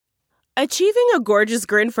Achieving a gorgeous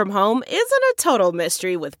grin from home isn't a total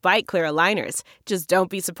mystery with Bite Clear aligners. Just don't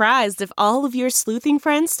be surprised if all of your sleuthing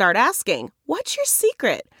friends start asking, "What's your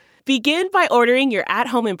secret?" Begin by ordering your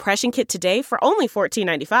at-home impression kit today for only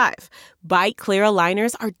 $14.95. Bite Clear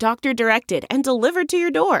aligners are doctor-directed and delivered to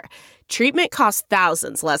your door. Treatment costs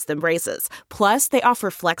thousands less than braces. Plus, they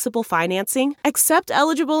offer flexible financing, accept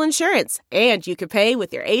eligible insurance, and you can pay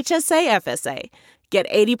with your HSA FSA. Get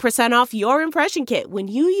 80% off your impression kit when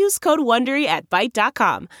you use code WONDERY at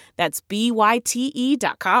Byte.com. That's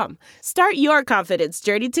BYTE.com. Start your confidence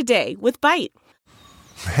journey today with Byte.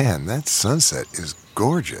 Man, that sunset is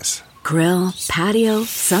gorgeous. Grill, patio,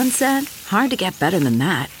 sunset. Hard to get better than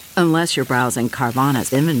that. Unless you're browsing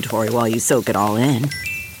Carvana's inventory while you soak it all in.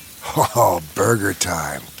 Oh, burger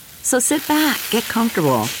time. So sit back, get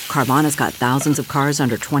comfortable. Carvana's got thousands of cars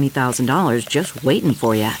under $20,000 just waiting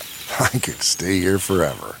for you. I could stay here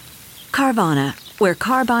forever. Carvana, where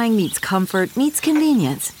car buying meets comfort meets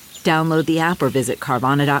convenience. Download the app or visit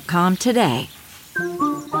Carvana.com today.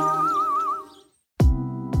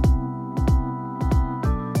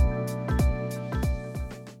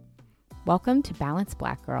 Welcome to Balanced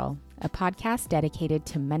Black Girl, a podcast dedicated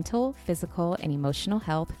to mental, physical, and emotional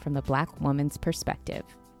health from the Black woman's perspective.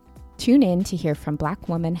 Tune in to hear from Black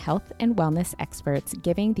woman health and wellness experts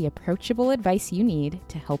giving the approachable advice you need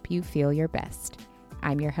to help you feel your best.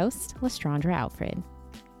 I'm your host, Lestrandra Alfred.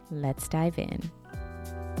 Let's dive in.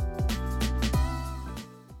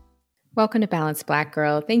 Welcome to Balanced Black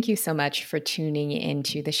Girl. Thank you so much for tuning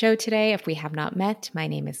into the show today. If we have not met, my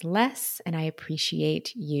name is Les, and I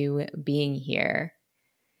appreciate you being here.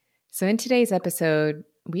 So in today's episode,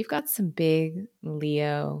 we've got some big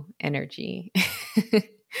Leo energy.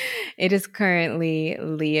 It is currently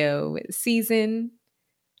Leo season.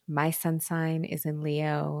 My sun sign is in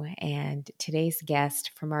Leo, and today's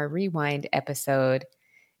guest from our Rewind episode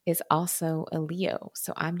is also a Leo.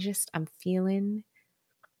 So I'm feeling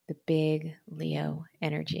the big Leo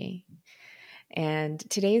energy. And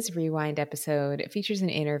today's Rewind episode features an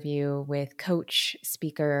interview with coach,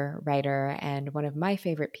 speaker, writer, and one of my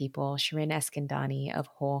favorite people, Shirin Eskandani of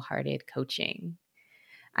Wholehearted Coaching.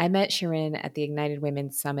 I met Shirin at the Ignited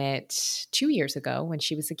Women's Summit 2 years ago when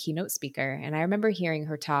she was a keynote speaker. And I remember hearing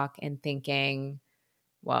her talk and thinking,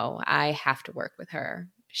 whoa, I have to work with her.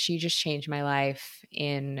 She just changed my life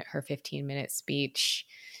in her 15-minute speech.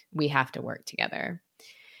 We have to work together.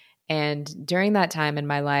 And during that time in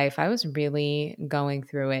my life, I was really going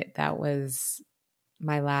through it. That was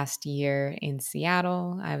my last year in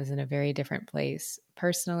Seattle. I was in a very different place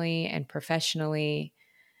personally and professionally.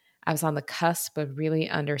 I was on the cusp of really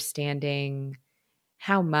understanding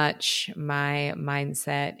how much my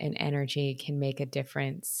mindset and energy can make a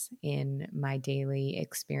difference in my daily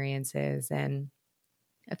experiences. And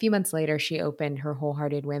a few months later, she opened her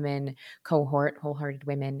Wholehearted Women cohort. Wholehearted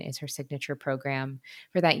Women is her signature program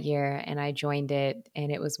for that year. And I joined it,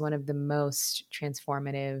 and it was one of the most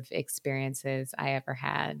transformative experiences I ever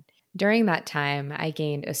had. During that time, I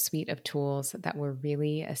gained a suite of tools that were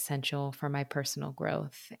really essential for my personal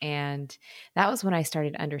growth. And that was when I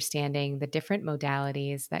started understanding the different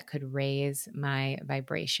modalities that could raise my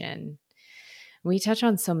vibration. We touch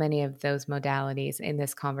on so many of those modalities in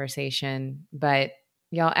this conversation, but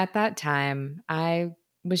y'all, at that time, I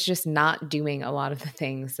was just not doing a lot of the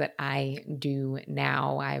things that I do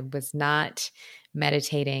now. I was not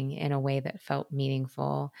meditating in a way that felt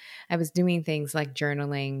meaningful. I was doing things like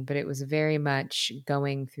journaling, but it was very much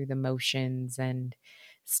going through the motions and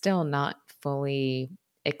still not fully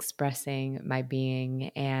expressing my being.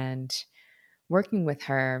 And working with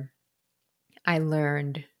her, I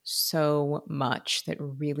learned so much that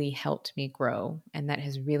really helped me grow. And that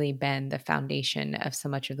has really been the foundation of so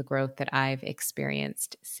much of the growth that I've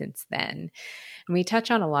experienced since then. And we touch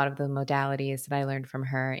on a lot of the modalities that I learned from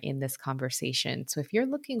her in this conversation. So if you're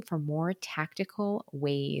looking for more tactical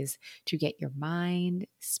ways to get your mind,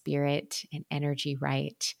 spirit, and energy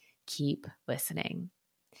right, keep listening.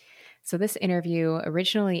 So this interview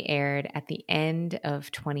originally aired at the end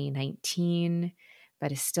of 2019,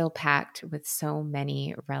 but is still packed with so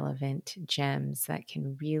many relevant gems that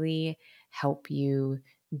can really help you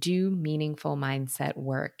do meaningful mindset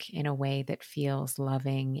work in a way that feels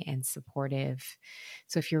loving and supportive.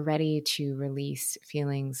 So if you're ready to release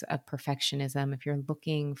feelings of perfectionism, if you're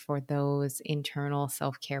looking for those internal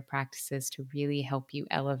self-care practices to really help you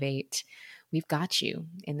elevate, we've got you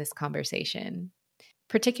in this conversation.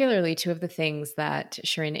 Particularly two of the things that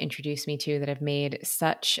Shirin introduced me to that have made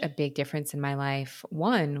such a big difference in my life.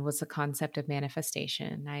 One was the concept of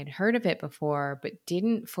manifestation. I had heard of it before, but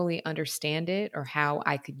didn't fully understand it or how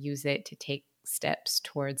I could use it to take steps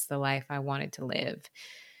towards the life I wanted to live.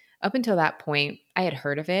 Up until that point, I had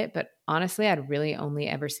heard of it, but honestly, I'd really only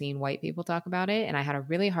ever seen white people talk about it. And I had a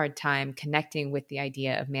really hard time connecting with the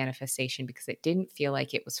idea of manifestation because it didn't feel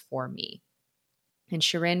like it was for me. And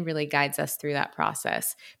Shirin really guides us through that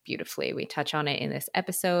process beautifully. We touch on it in this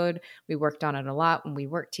episode. We worked on it a lot when we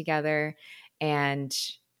worked together. And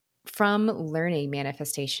from learning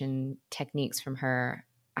manifestation techniques from her,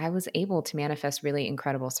 I was able to manifest really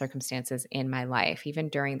incredible circumstances in my life. Even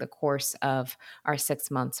during the course of our 6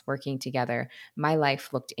 months working together, my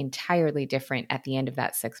life looked entirely different at the end of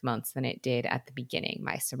that 6 months than it did at the beginning.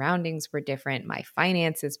 My surroundings were different. My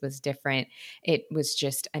finances was different. It was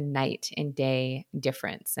just a night and day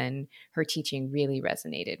difference. And her teaching really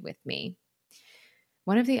resonated with me.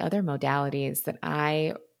 One of the other modalities that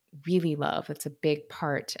I really love, it's a big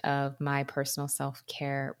part of my personal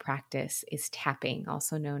self-care practice, is tapping,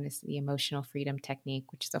 also known as the emotional freedom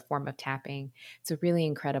technique, which is a form of tapping. It's a really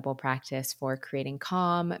incredible practice for creating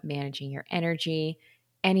calm, managing your energy.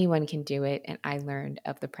 Anyone can do it, and I learned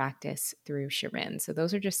of the practice through Shirin. So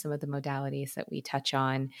those are just some of the modalities that we touch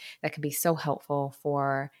on that can be so helpful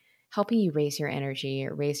for helping you raise your energy,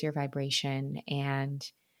 raise your vibration,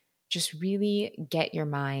 and just really get your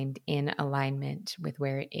mind in alignment with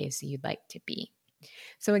where it is you'd like to be.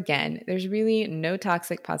 So again, there's really no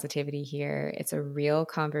toxic positivity here. It's a real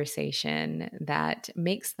conversation that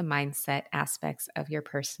makes the mindset aspects of your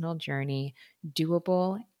personal journey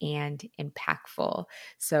doable and impactful.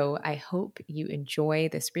 So I hope you enjoy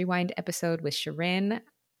this rewind episode with Shirin.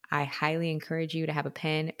 I highly encourage you to have a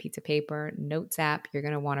pen, piece of paper, notes app. You're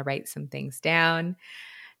going to want to write some things down.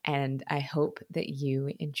 And I hope that you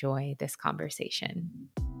enjoy this conversation.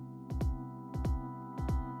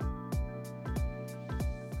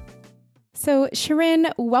 So,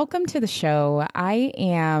 Shirin, welcome to the show. I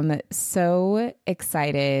am so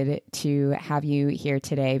excited to have you here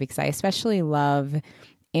today because I especially love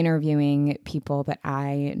interviewing people that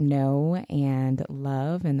I know and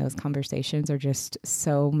love, and those conversations are just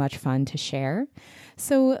so much fun to share.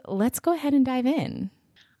 So let's go ahead and dive in.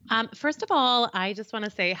 First of all, I just want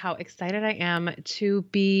to say how excited I am to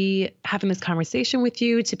be having this conversation with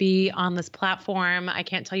you, to be on this platform. I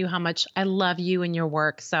can't tell you how much I love you and your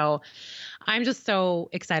work. So I'm just so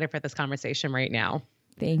excited for this conversation right now.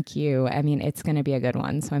 Thank you. I mean, it's going to be a good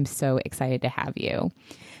one. So I'm so excited to have you.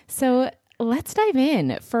 So let's dive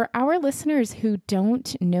in. For our listeners who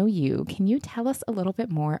don't know you, can you tell us a little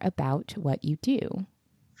bit more about what you do?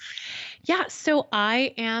 Yeah, so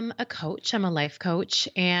I am a coach. I'm a life coach,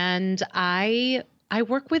 and I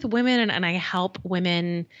work with women and I help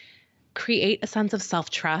women create a sense of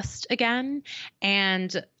self-trust again.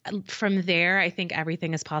 And from there, I think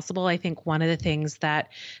everything is possible. I think one of the things that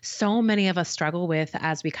so many of us struggle with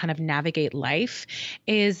as we kind of navigate life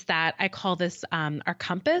is that I call this our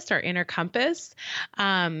compass, our inner compass,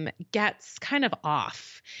 gets kind of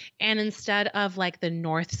off. And instead of like the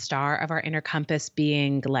North Star of our inner compass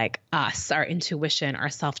being like us, our intuition, our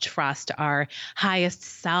self-trust, our highest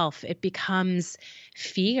self, it becomes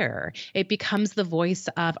fear. It becomes the voice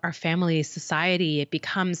of our family, society. It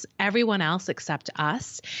becomes everyone else except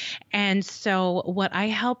us. And so what I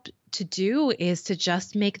help to do is to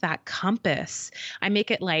just make that compass. I make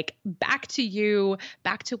it like back to you,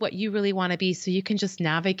 back to what you really want to be, so you can just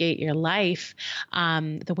navigate your life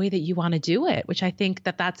the way that you want to do it, which I think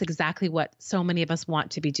that that's exactly what so many of us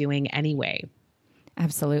want to be doing anyway.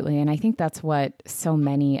 Absolutely. And I think that's what so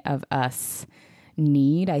many of us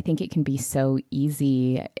need. I think it can be so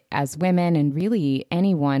easy as women and really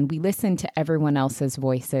anyone. We listen to everyone else's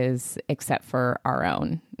voices except for our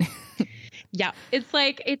own. Yeah, it's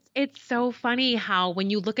like, it's so funny how when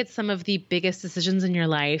you look at some of the biggest decisions in your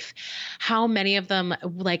life, how many of them,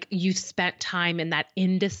 like you've spent time in that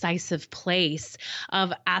indecisive place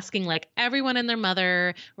of asking like everyone and their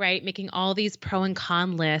mother, right? Making all these pro and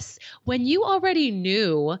con lists when you already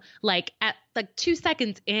knew like at like 2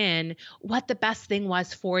 seconds in what the best thing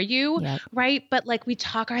was for you. Yep. Right. But like we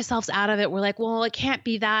talk ourselves out of it. We're like, well, it can't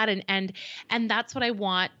be that. And that's what I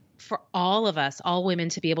want for all of us, all women,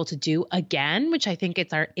 to be able to do again, which I think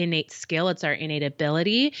it's our innate skill. It's our innate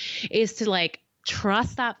ability, is to like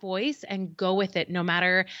trust that voice and go with it, no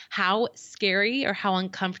matter how scary or how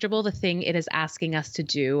uncomfortable the thing it is asking us to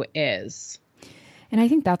do is. And I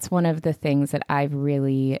think that's one of the things that I've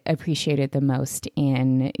really appreciated the most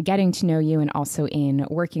in getting to know you and also in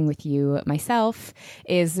working with you myself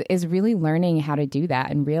is really learning how to do that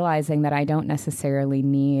and realizing that I don't necessarily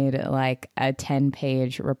need like a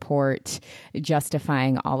 10-page report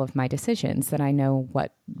justifying all of my decisions, that I know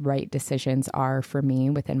what right decisions are for me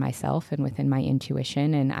within myself and within my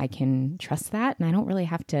intuition, and I can trust that, and I don't really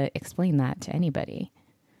have to explain that to anybody.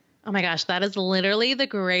 Oh my gosh, that is literally the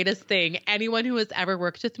greatest thing anyone who has ever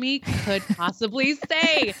worked with me could possibly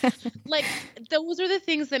say. Like, those are the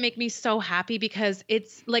things that make me so happy, because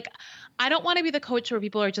it's like, I don't want to be the coach where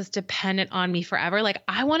people are just dependent on me forever. Like,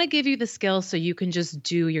 I want to give you the skills so you can just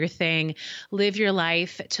do your thing, live your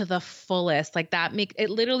life to the fullest. Like,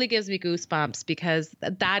 it literally gives me goosebumps, because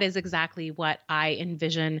that is exactly what I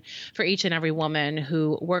envision for each and every woman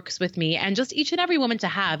who works with me, and just each and every woman to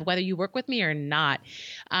have, whether you work with me or not.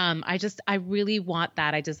 I really want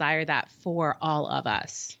that. I desire that for all of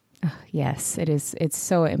us. Oh, yes, it is. It's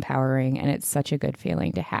so empowering, and it's such a good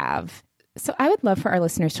feeling to have. So I would love for our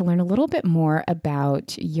listeners to learn a little bit more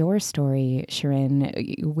about your story,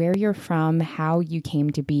 Shirin, where you're from, how you came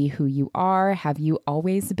to be who you are. Have you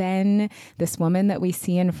always been this woman that we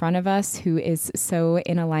see in front of us who is so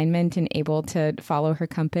in alignment and able to follow her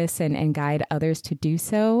compass and guide others to do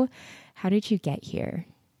so? How did you get here?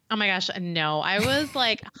 Oh my gosh, no. I was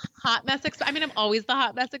like hot mess express. I mean, I'm always the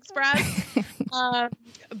hot mess express.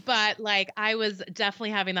 But like, I was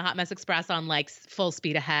definitely having the hot mess express on like full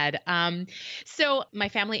speed ahead. So my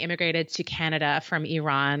family immigrated to Canada from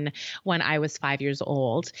Iran when I was 5 years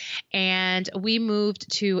old, and we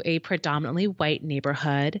moved to a predominantly white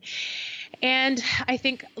neighborhood. And I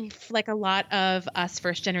think, like a lot of us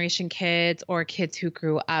first generation kids, or kids who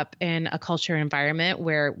grew up in a culture environment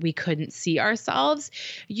where we couldn't see ourselves,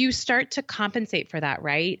 you start to compensate for that,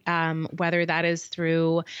 right? Whether that is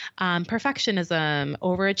through perfectionism,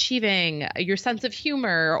 overachieving, your sense of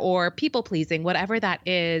humor, or people pleasing, whatever that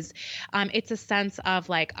is, it's a sense of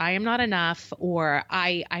like, I am not enough, or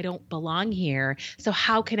I don't belong here. So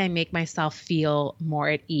how can I make myself feel more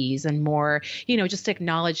at ease and more, just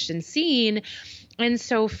acknowledged and seen? And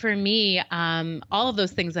so for me, all of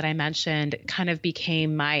those things that I mentioned kind of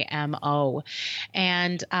became my MO.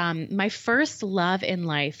 And my first love in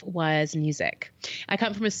life was music. I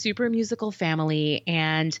come from a super musical family,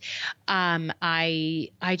 and I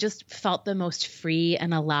just felt the most free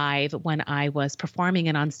and alive when I was performing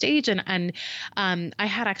and on stage. And I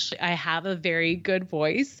have a very good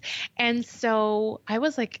voice. And so I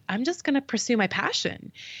was like, I'm just going to pursue my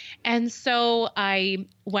passion. And so I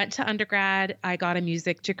went to undergrad. I got a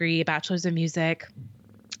music degree, a bachelor's of music.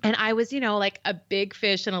 And I was, like a big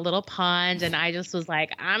fish in a little pond. And I just was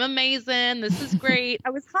like, I'm amazing. This is great. I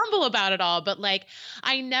was humble about it all. But like,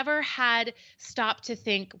 I never had stopped to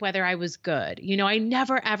think whether I was good. I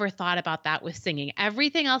never, ever thought about that with singing.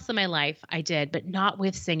 Everything else in my life I did, but not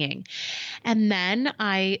with singing. And then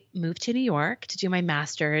I moved to New York to do my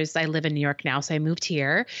master's. I live in New York now, so I moved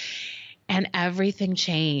here. And everything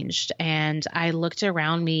changed. And I looked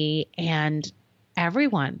around me, and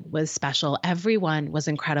everyone was special. Everyone was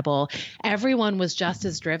incredible. Everyone was just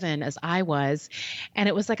as driven as I was. And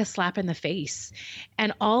it was like a slap in the face.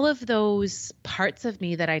 And all of those parts of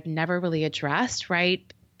me that I'd never really addressed,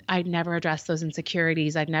 right? I'd never addressed those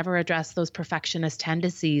insecurities. I'd never addressed those perfectionist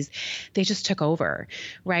tendencies. They just took over,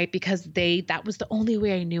 right? Because that was the only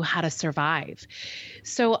way I knew how to survive.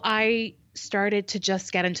 So I started to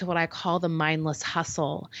just get into what I call the mindless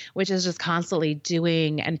hustle, which is just constantly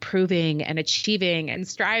doing and proving and achieving and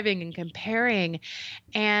striving and comparing.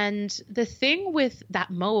 And the thing with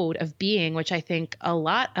that mode of being, which I think a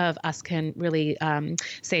lot of us can really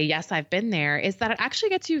say, yes, I've been there, is that it actually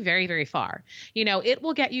gets you very, very far. It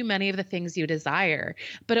will get you many of the things you desire,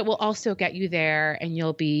 but it will also get you there, and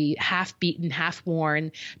you'll be half beaten, half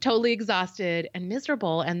worn, totally exhausted and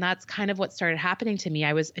miserable. And that's kind of what started happening to me.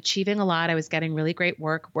 I was achieving a lot. I was getting really great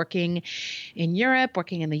work, working in Europe,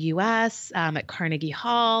 working in the US, at Carnegie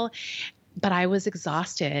Hall, but I was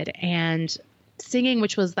exhausted. And singing,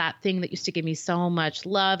 which was that thing that used to give me so much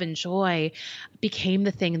love and joy, became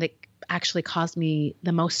the thing that actually caused me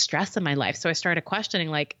the most stress in my life. So I started questioning,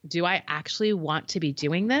 like, do I actually want to be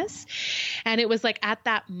doing this? And it was like at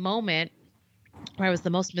that moment where I was the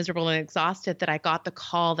most miserable and exhausted that I got the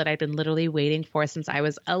call that I'd been literally waiting for since I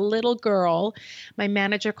was a little girl. My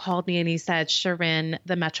manager called me and he said, Shirin,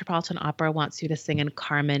 the Metropolitan Opera wants you to sing in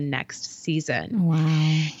Carmen next season.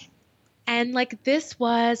 Wow. And like, this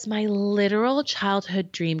was my literal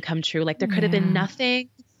childhood dream come true. Like, there could have been nothing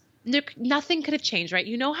could have changed, right?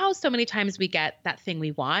 You know how so many times we get that thing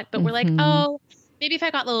we want, but we're like, oh, maybe if I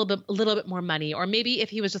got a little bit more money, or maybe if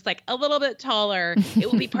he was just like a little bit taller, it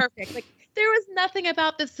would be perfect. Like, there was nothing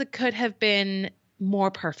about this that could have been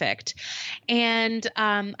more perfect. And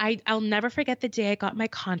I'll never forget the day I got my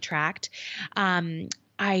contract.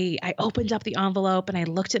 I opened up the envelope and I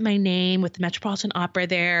looked at my name with the Metropolitan Opera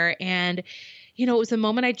there, and it was a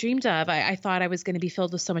moment I dreamed of. I thought I was going to be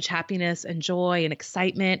filled with so much happiness and joy and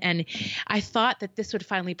excitement. And I thought that this would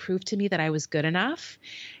finally prove to me that I was good enough.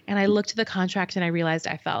 And I looked at the contract and I realized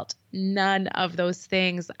I felt none of those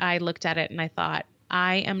things. I looked at it and I thought,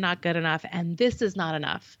 I am not good enough. And this is not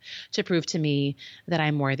enough to prove to me that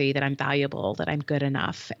I'm worthy, that I'm valuable, that I'm good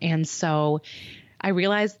enough. And so I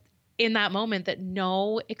realized in that moment that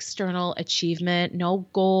no external achievement, no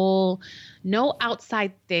goal, no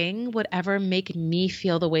outside thing would ever make me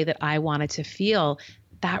feel the way that I wanted to feel.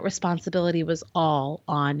 That responsibility was all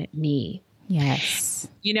on me. Yes.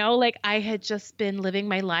 Like I had just been living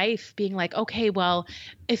my life being like, okay, well,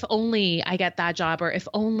 if only I get that job, or if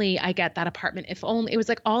only I get that apartment, if only. It was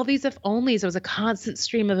like all these if onlys. It was a constant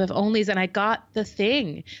stream of if onlys, and I got the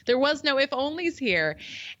thing. There was no if onlys here,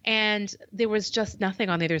 and there was just nothing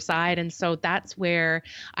on the other side. And so that's where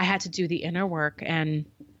I had to do the inner work, and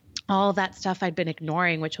all of that stuff I'd been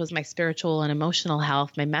ignoring, which was my spiritual and emotional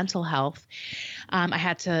health, my mental health. I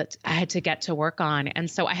had to get to work on. And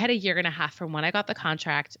so I had a year and a half from when I got the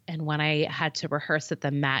contract and when I had to rehearse at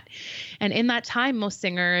the Met. And in that time, most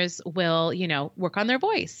singers will, work on their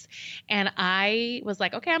voice. And I was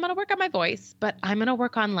like, okay, I'm going to work on my voice, but I'm going to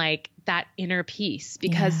work on like that inner peace,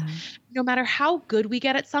 because no matter how good we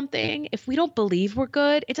get at something, if we don't believe we're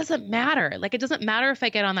good, it doesn't matter. Like, it doesn't matter if I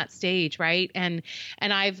get on that stage, right? And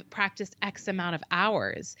I've practiced X amount of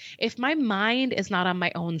hours. If my mind is not on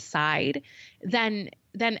my own side, then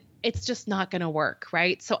it's just not going to work.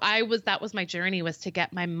 Right. So that was my journey, was to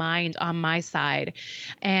get my mind on my side.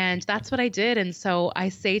 And that's what I did. And so I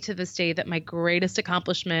say to this day that my greatest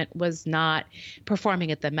accomplishment was not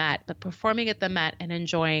performing at the Met, but performing at the Met and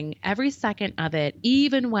enjoying every second of it.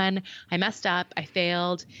 Even when I messed up, I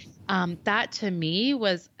failed. That to me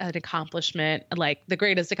was an accomplishment, like the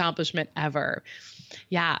greatest accomplishment ever.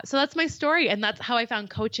 Yeah. So that's my story. And that's how I found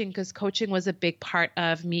coaching, because coaching was a big part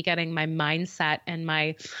of me getting my mindset and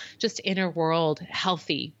my just inner world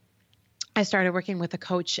healthy. I started working with a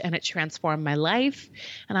coach and it transformed my life.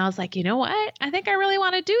 And I was like, you know what? I think I really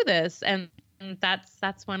want to do this. And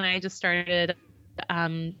that's when I just started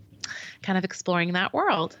kind of exploring that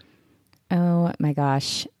world. Oh my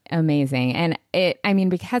gosh. Amazing. And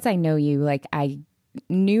because I know you, like I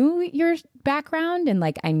knew your background and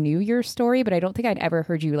like I knew your story, but I don't think I'd ever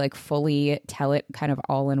heard you like fully tell it kind of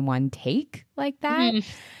all in one take like that. Mm-hmm.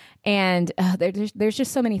 And there's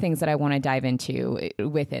just so many things that I want to dive into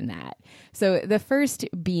within that. So the first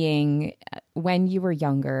being when you were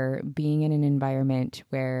younger, being in an environment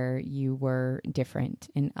where you were different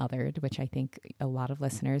and othered, which I think a lot of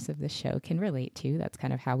listeners of this show can relate to. That's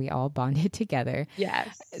kind of how we all bonded together.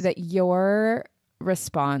 Yes. That your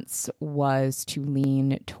response was to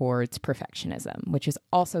lean towards perfectionism, which is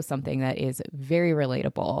also something that is very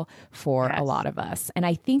relatable for a lot of us. And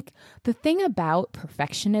I think the thing about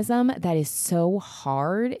perfectionism that is so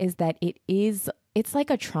hard is that it's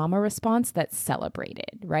like a trauma response that's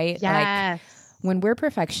celebrated, right? Yes. Like when we're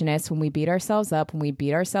perfectionists, when we beat ourselves up, when we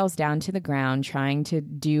beat ourselves down to the ground, trying to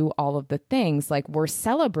do all of the things, like we're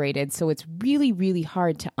celebrated. So it's really, really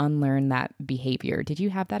hard to unlearn that behavior. Did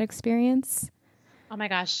you have that experience? Oh my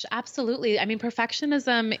gosh, absolutely. I mean,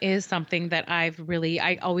 perfectionism is something that I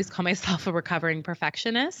always call myself a recovering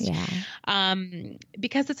perfectionist. Yeah.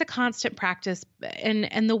 Because it's a constant practice.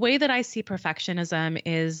 And the way that I see perfectionism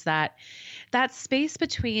is that space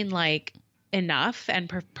between like enough and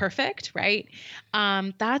perfect, right?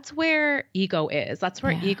 That's where ego is. That's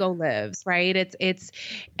where ego lives, right?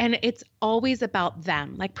 It's always about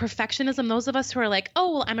them. Like perfectionism, those of us who are like,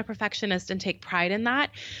 oh, well, I'm a perfectionist and take pride in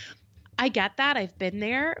that. I get that. I've been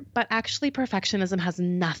there, but actually perfectionism has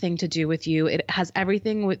nothing to do with you. It has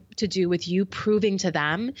everything to do with you proving to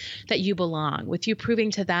them that you belong, with you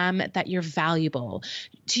proving to them that you're valuable,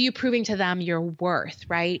 to you proving to them your worth,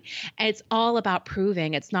 right? And it's all about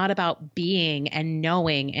proving. It's not about being and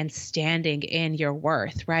knowing and standing in your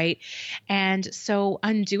worth, right? And so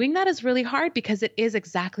undoing that is really hard because it is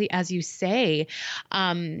exactly as you say.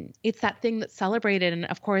 It's that thing that's celebrated. And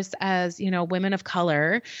of course, as you know, women of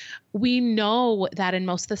color, we know that in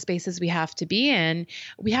most of the spaces we have to be in,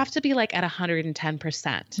 we have to be like at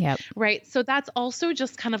 110%. Yep. Right. So that's also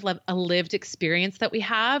just kind of a lived experience that we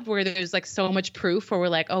have where there's like so much proof where we're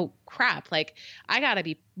like, oh crap, like I gotta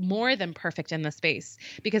be more than perfect in this space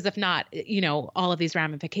because if not, you know, all of these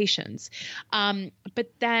ramifications.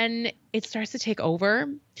 But then it starts to take over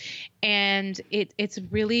and it's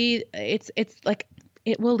like,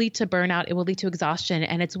 it will lead to burnout. It will lead to exhaustion.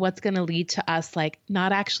 And it's what's going to lead to us like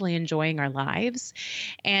not actually enjoying our lives.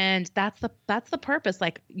 And that's the purpose.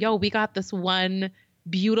 Like, yo, we got this one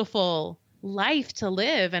beautiful life to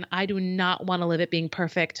live. And I do not want to live it being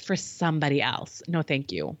perfect for somebody else. No,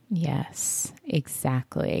 thank you. Yes,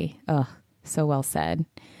 exactly. Oh, so well said.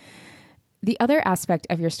 The other aspect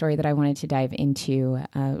of your story that I wanted to dive into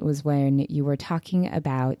was when you were talking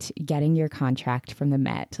about getting your contract from the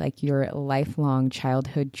Met, like your lifelong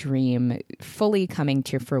childhood dream fully coming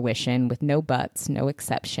to fruition with no buts, no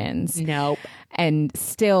exceptions. Nope. And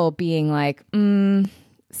still being like,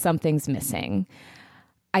 something's missing.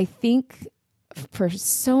 I think for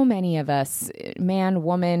so many of us, man,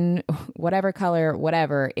 woman, whatever color,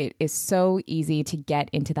 whatever, it is so easy to get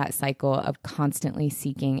into that cycle of constantly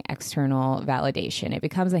seeking external validation. It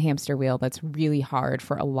becomes a hamster wheel that's really hard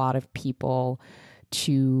for a lot of people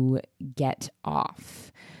to get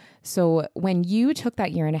off. So when you took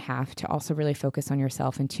that year and a half to also really focus on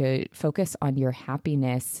yourself and to focus on your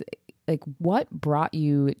happiness, like what brought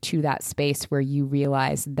you to that space where you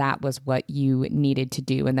realized that was what you needed to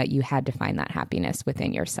do and that you had to find that happiness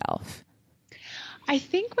within yourself? I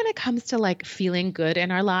think when it comes to like feeling good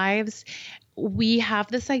in our lives, we have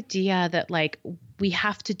this idea that like we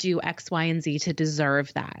have to do X, Y, and Z to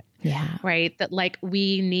deserve that. Yeah. Right. That like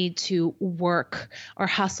we need to work or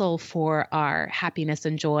hustle for our happiness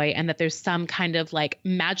and joy, and that there's some kind of like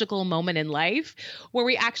magical moment in life where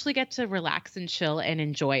we actually get to relax and chill and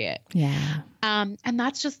enjoy it. Yeah. And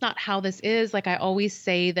that's just not how this is. Like I always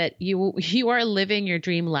say that you are living your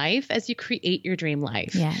dream life as you create your dream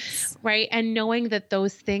life. Yes. Right. And knowing that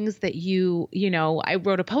those things that you know, I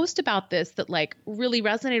wrote a post about this that like really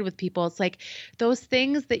resonated with people. It's like those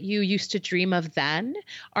things that you used to dream of then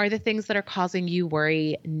are the things that are causing you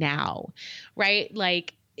worry now. Right.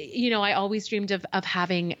 Like, you know, I always dreamed of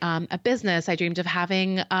having a business. I dreamed of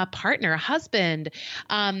having a partner, a husband,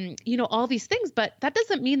 you know, all these things. But that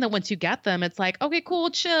doesn't mean that once you get them, it's like, okay, cool,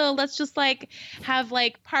 chill. Let's just like have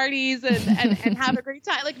like parties and have a great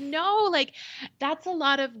time. Like, no, like that's a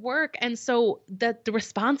lot of work. And so the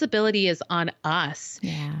responsibility is on us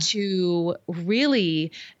to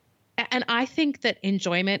really. And I think that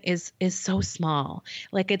enjoyment is so small.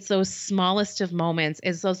 Like it's those smallest of moments,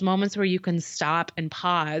 is those moments where you can stop and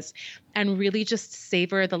pause and really just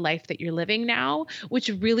savor the life that you're living now, which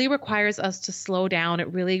really requires us to slow down.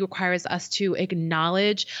 It really requires us to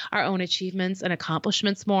acknowledge our own achievements and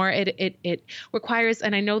accomplishments more. It requires,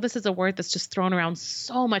 and I know this is a word that's just thrown around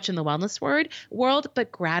so much in the wellness world,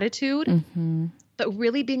 but gratitude. Mm-hmm. But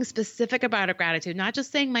really being specific about our gratitude, not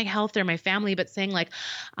just saying my health or my family, but saying like,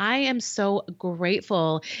 I am so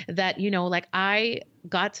grateful that, you know, like I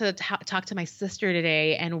got to talk to my sister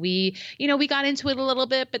today and we, you know, we got into it a little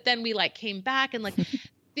bit, but then we like came back and like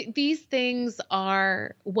these things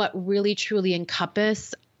are what really truly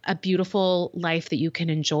encompass a beautiful life that you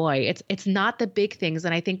can enjoy. It's not the big things.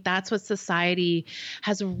 And I think that's what society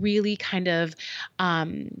has really kind of,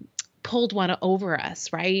 pulled one over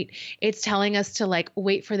us, right? It's telling us to like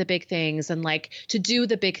wait for the big things and like to do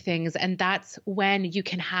the big things. And that's when you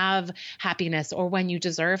can have happiness or when you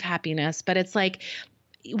deserve happiness. But it's like,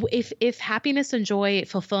 if happiness and joy,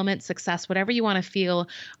 fulfillment, success, whatever you want to feel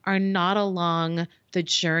are not along the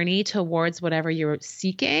journey towards whatever you're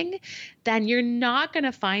seeking, then you're not going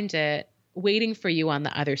to find it waiting for you on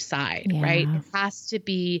the other side, right?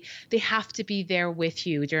 They have to be there with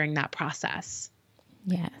you during that process.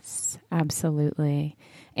 Yes, absolutely.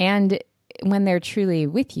 And when they're truly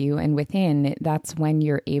with you and within, that's when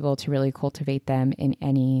you're able to really cultivate them in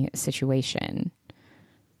any situation.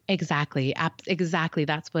 Exactly. Exactly.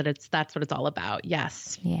 That's what it's all about.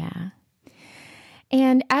 Yes. Yeah.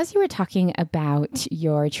 And as you were talking about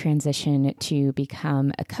your transition to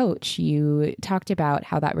become a coach, you talked about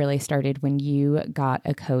how that really started when you got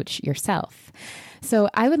a coach yourself. So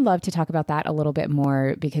I would love to talk about that a little bit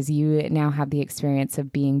more because you now have the experience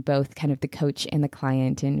of being both kind of the coach and the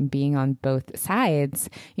client and being on both sides.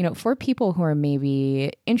 You know, for people who are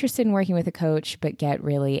maybe interested in working with a coach, but get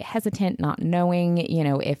really hesitant, not knowing, you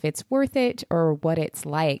know, if it's worth it or what it's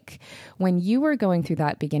like. When you were going through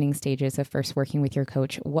that beginning stages of first working with your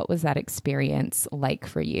coach, what was that experience like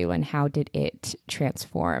for you and how did it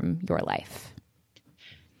transform your life?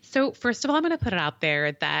 So first of all, I'm going to put it out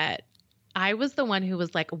there that I was the one who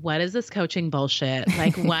was like, what is this coaching bullshit?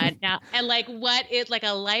 Like what now? And like, what is like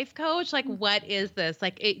a life coach? Like, what is this?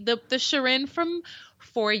 Like the Shirin from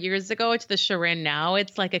 4 years ago to the Shirin now,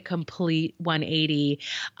 it's like a complete 180.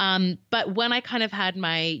 But when I kind of had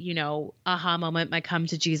my, you know, aha moment, my come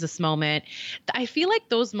to Jesus moment, I feel like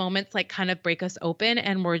those moments like kind of break us open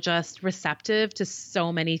and we're just receptive to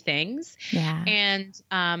so many things. Yeah. And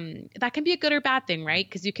that can be a good or bad thing, right?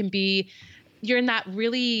 Because you can be you're in that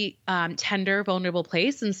really tender, vulnerable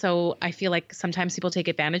place. And so I feel like sometimes people take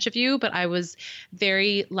advantage of you, but I was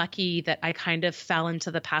very lucky that I kind of fell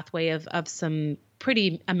into the pathway of some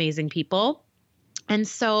pretty amazing people. And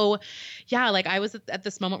so, yeah, like I was at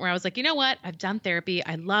this moment where I was like, you know what? I've done therapy.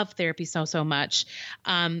 I love therapy so, so much.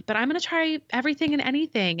 But I'm going to try everything and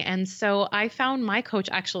anything. And so I found my coach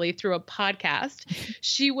actually through a podcast.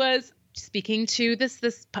 She was speaking to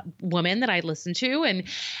this woman that I listened to,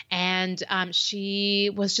 and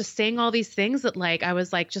she was just saying all these things that like I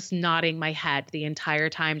was like just nodding my head the entire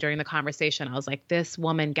time during the conversation. I was like, this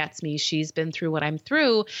woman gets me. She's been through what I'm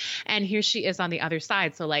through, and here she is on the other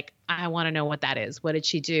side. So like I want to know what that is. What did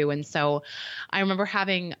she do? And so I remember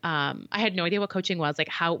having I had no idea what coaching was, like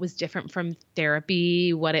how it was different from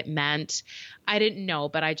therapy, what it meant. I didn't know,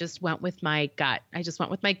 but I just went with my gut.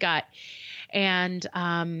 And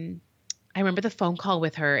I remember the phone call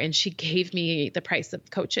with her, and she gave me the price of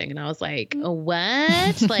coaching, and I was like,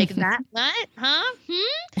 what? Like that? What?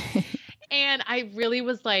 Huh? And I really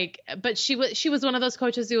was like, but she was one of those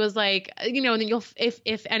coaches who was like, you know, and then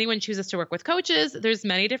if anyone chooses to work with coaches, there's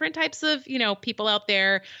many different types of, you know, people out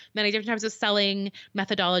there, many different types of selling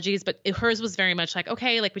methodologies, but hers was very much like,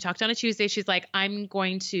 okay, like we talked on a Tuesday, she's like, I'm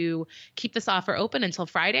going to keep this offer open until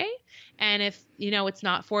Friday. And if, you know, it's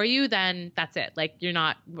not for you, then that's it. Like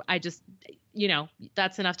you know,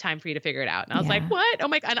 that's enough time for you to figure it out. And I was like, what? Oh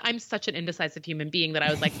my God. And I'm such an indecisive human being that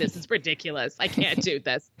I was like, this is ridiculous. I can't do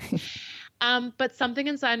this. But something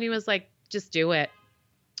inside me was like, just do it.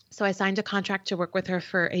 So I signed a contract to work with her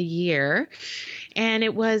for a year, and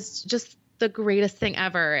it was just the greatest thing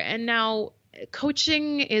ever. And now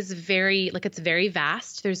coaching is it's very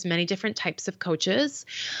vast. There's many different types of coaches.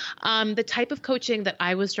 The type of coaching that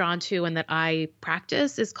I was drawn to and that I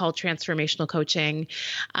practice is called transformational coaching.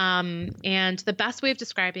 And the best way of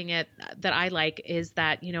describing it that I like is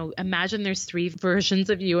that, you know, imagine there's 3 versions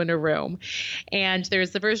of you in a room, and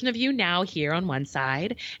there's the version of you now here on one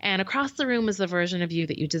side, and across the room is the version of you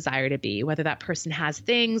that you desire to be, whether that person has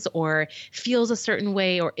things or feels a certain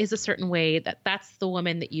way or is a certain way, that's the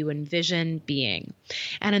woman that you envision being.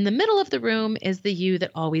 And in the middle of the room is the you that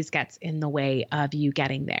always gets in the way of you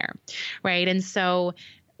getting there, right? And so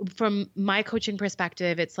from my coaching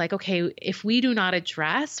perspective, it's like, okay, if we do not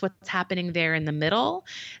address what's happening there in the middle,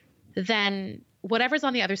 then whatever's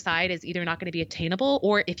on the other side is either not going to be attainable,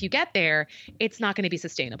 or if you get there, it's not going to be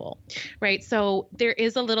sustainable, right? So there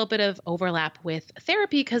is a little bit of overlap with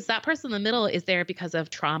therapy because that person in the middle is there because of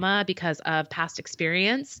trauma, because of past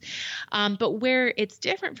experience. But where it's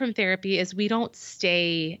different from therapy is we don't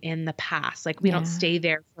stay in the past. Like we don't stay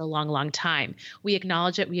there for a long, long time. We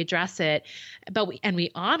acknowledge it, we address it, but we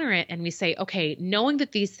honor it, and we say, okay, knowing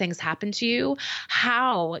that these things happen to you,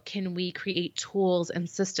 how can we create tools and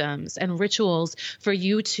systems and rituals for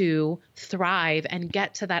you to thrive and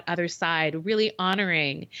get to that other side, really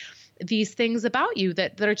honoring these things about you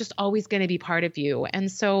that are just always going to be part of you. And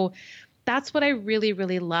so that's what I really,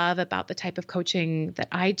 really love about the type of coaching that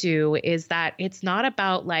I do, is that it's not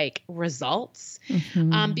about like results.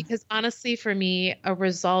 Because honestly, for me, a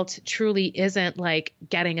result truly isn't like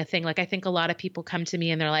getting a thing. Like I think a lot of people come to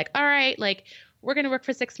me and they're like, all right, like we're going to work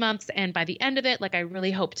for 6 months, and by the end of it, like I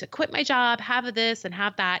really hope to quit my job, have this and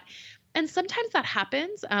have that. And sometimes that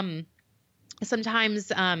happens.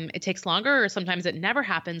 Sometimes it takes longer, or sometimes it never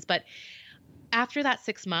happens. But after that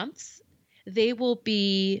 6 months, they will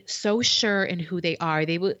be so sure in who they are.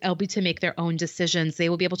 They will able to make their own decisions. They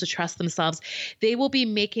will be able to trust themselves. They will be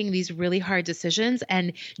making these really hard decisions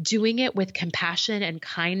and doing it with compassion and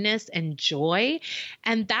kindness and joy.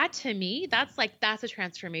 And that, to me, that's a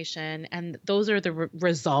transformation. And those are the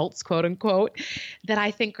results, quote unquote, that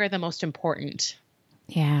I think are the most important.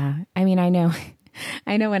 Yeah. I mean, I know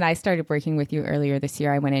when I started working with you earlier this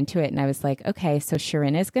year, I went into it and I was like, okay, so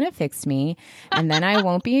Shirin is going to fix me, and then I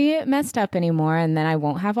won't be messed up anymore, and then I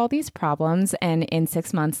won't have all these problems. And in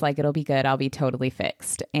 6 months, like it'll be good. I'll be totally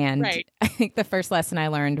fixed. And I think the first lesson I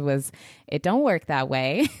learned was it don't work that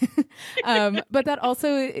way. But that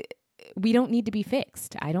also, we don't need to be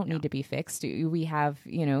fixed. I don't need to be fixed. We have,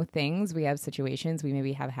 things, we have situations, we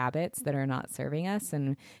maybe have habits that are not serving us,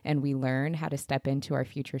 and we learn how to step into our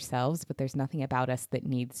future selves, but there's nothing about us that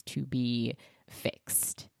needs to be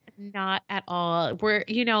fixed. Not at all. We're,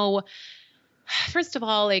 first of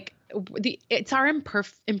all, like it's our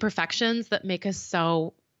imperfections that make us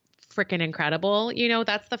so freaking incredible.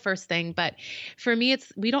 That's the first thing. But for me,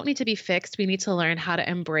 we don't need to be fixed. We need to learn how to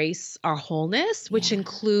embrace our wholeness, which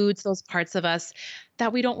includes those parts of us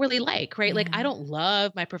that we don't really like, right? Like I don't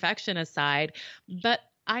love my perfectionist side, but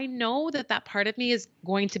I know that that part of me is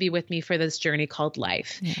going to be with me for this journey called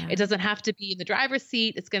life. Yeah. It doesn't have to be in the driver's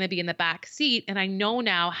seat. It's going to be in the back seat. And I know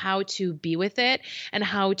now how to be with it and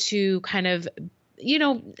how to kind of, I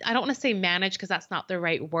don't want to say manage because that's not the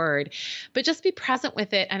right word, but just be present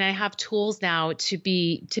with it. And I have tools now to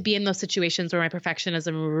be in those situations where my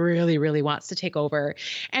perfectionism really, really wants to take over.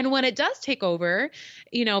 And when it does take over,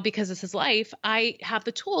 because this is life, I have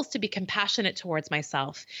the tools to be compassionate towards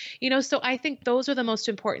myself. So I think those are the most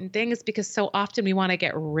important things, because so often we want to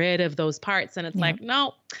get rid of those parts. And it's like,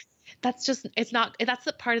 no, that's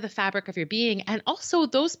the part of the fabric of your being. And also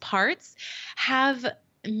those parts have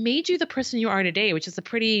made you the person you are today, which is a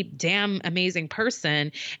pretty damn amazing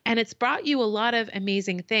person. And it's brought you a lot of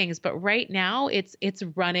amazing things, but right now it's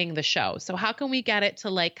running the show. So how can we get it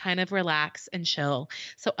to like kind of relax and chill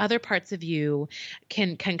so other parts of you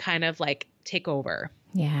can kind of like take over?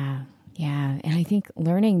 Yeah. Yeah. And I think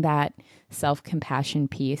learning that self-compassion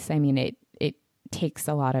piece, I mean, it takes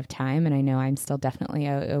a lot of time, and I know I'm still definitely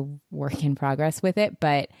a work in progress with it,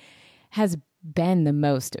 but has been the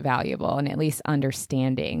most valuable, and at least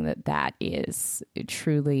understanding that is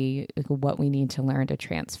truly what we need to learn to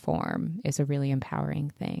transform is a really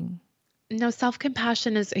empowering thing. No,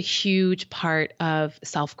 self-compassion is a huge part of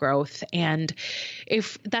self-growth. And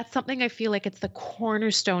if that's something I feel like it's the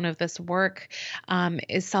cornerstone of this work,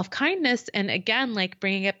 is self-kindness. And again, like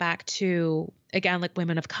bringing it back to, like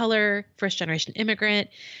women of color, first generation immigrant,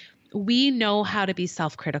 we know how to be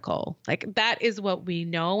self-critical. Like that is what we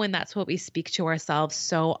know. And that's what we speak to ourselves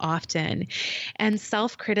so often. And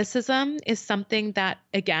self-criticism is something that,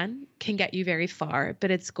 again, can get you very far, but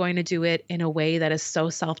it's going to do it in a way that is so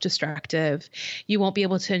self-destructive. You won't be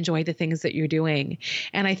able to enjoy the things that you're doing.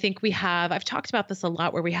 And I think I've talked about this a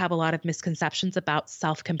lot, where we have a lot of misconceptions about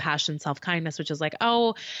self-compassion, self-kindness, which is like,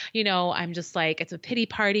 I'm just like, it's a pity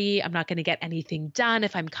party. I'm not going to get anything done.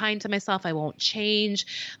 If I'm kind to myself, I won't change.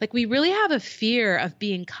 Like we really have a fear of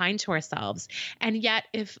being kind to ourselves. And yet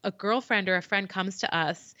if a girlfriend or a friend comes to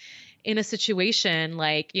us in a situation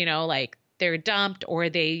like they're dumped, or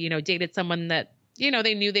they, dated someone that,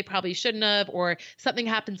 they knew they probably shouldn't have, or something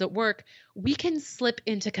happens at work, we can slip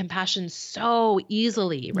into compassion so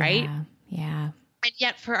easily, right? Yeah. And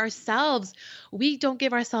yet for ourselves, we don't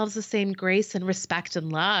give ourselves the same grace and respect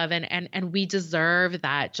and love. And we deserve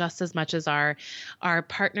that just as much as our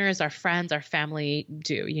partners, our friends, our family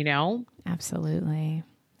do, Absolutely.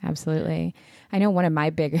 Absolutely. I know one of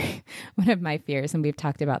my fears, and we've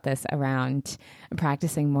talked about this around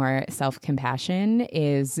practicing more self-compassion,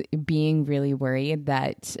 is being really worried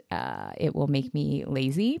that it will make me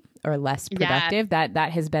lazy or less productive. Yeah.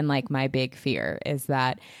 That has been like my big fear, is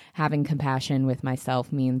that having compassion with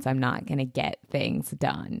myself means I'm not going to get things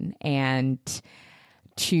done. And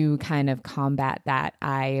to kind of combat that,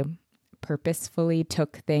 I purposefully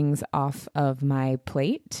took things off of my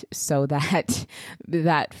plate so that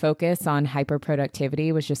that focus on hyper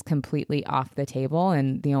productivity was just completely off the table.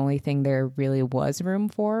 And the only thing there really was room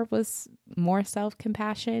for was more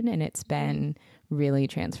self-compassion. And it's been really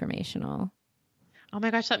transformational. Oh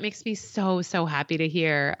my gosh, that makes me so, so happy to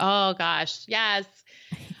hear. Oh gosh, yes.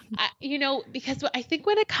 Because I think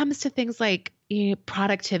when it comes to things like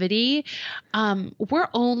productivity, we're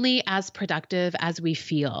only as productive as we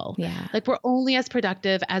feel. Yeah. Like we're only as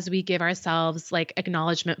productive as we give ourselves like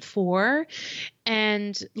acknowledgement for.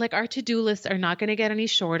 And like our to-do lists are not going to get any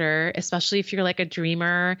shorter, especially if you're like a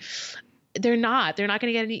dreamer. They're not going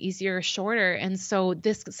to get any easier or shorter. And so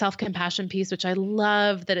this self-compassion piece, which I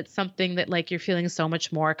love that it's something that like you're feeling so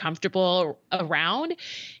much more comfortable around,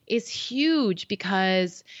 is huge,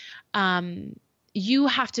 because you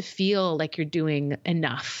have to feel like you're doing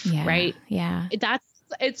enough, right? Yeah.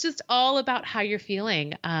 It's just all about how you're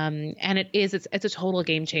feeling. And it's a total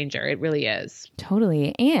game changer. It really is.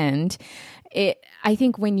 Totally. And I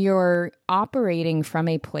think when you're operating from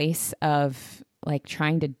a place of like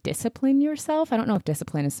trying to discipline yourself, I don't know if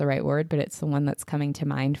discipline is the right word, but it's the one that's coming to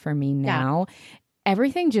mind for me now. Yeah.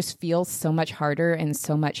 Everything just feels so much harder and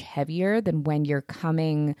so much heavier than when you're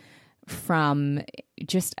coming from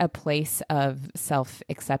just a place of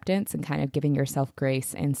self-acceptance and kind of giving yourself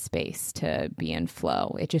grace and space to be in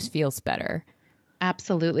flow. It just feels better.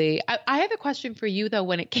 Absolutely. I have a question for you though,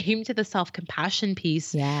 when it came to the self-compassion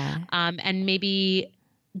piece, and maybe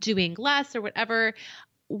doing less or whatever.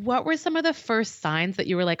 What were some of the first signs that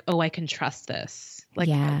you were like, oh, I can trust this? Like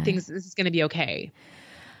this is going to be okay.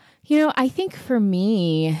 I think for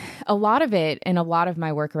me, a lot of it and a lot of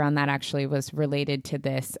my work around that actually was related to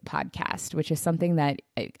this podcast, which is something that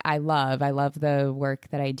I love. I love the work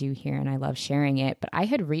that I do here and I love sharing it. But I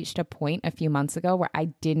had reached a point a few months ago where I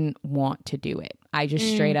didn't want to do it. I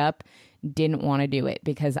just straight up didn't want to do it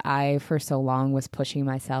because I, for so long, was pushing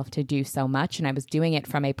myself to do so much. And I was doing it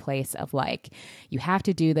from a place of like, you have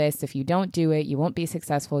to do this. If you don't do it, you won't be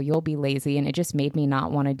successful. You'll be lazy. And it just made me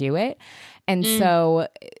not want to do it. And so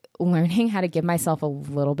learning how to give myself a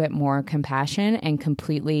little bit more compassion and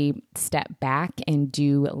completely step back and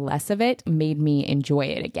do less of it made me enjoy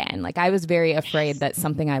it again. Like I was very afraid that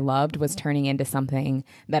something I loved was turning into something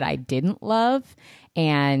that I didn't love.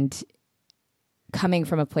 And coming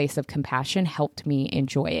from a place of compassion helped me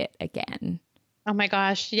enjoy it again. Oh my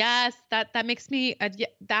gosh. Yes. That makes me,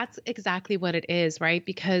 that's exactly what it is, right?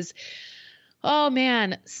 Because, oh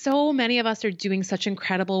man, so many of us are doing such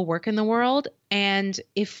incredible work in the world. And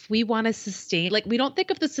if we want to sustain, like we don't think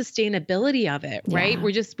of the sustainability of it, right? Yeah.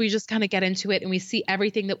 We just kind of get into it and we see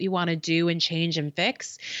everything that we want to do and change and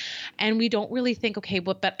fix. And we don't really think, okay,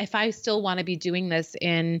 but if I still want to be doing this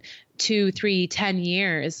in 2, 3, 10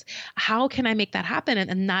 years, how can I make that happen?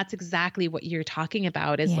 And that's exactly what you're talking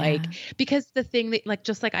about is like, because the thing that like,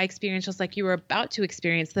 just like I experienced, just like you were about to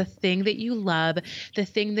experience, the thing that you love, the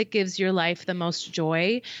thing that gives your life the most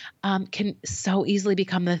joy, can so easily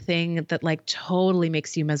become the thing that like totally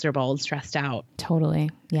makes you miserable and stressed out. Totally.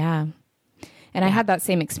 Yeah. And I had that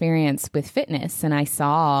same experience with fitness, and I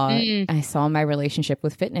saw my relationship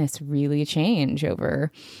with fitness really change over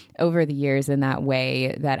the years in that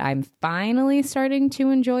way that I'm finally starting to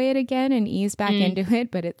enjoy it again and ease back into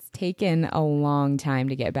it, but it's taken a long time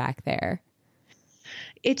to get back there.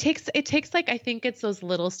 It takes like, I think it's those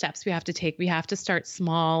little steps we have to take. We have to start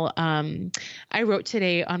small. I wrote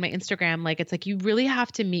today on my Instagram, like, it's like, you really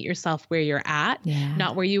have to meet yourself where you're at,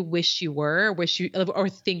 not where you wish you were, or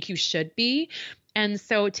think you should be. And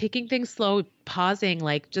so taking things slow, pausing,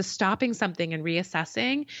 like just stopping something and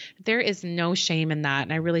reassessing, there is no shame in that.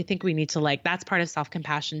 And I really think we need to like, that's part of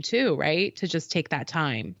self-compassion too, right? To just take that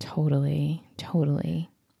time. Totally.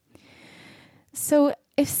 Totally. So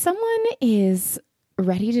if someone is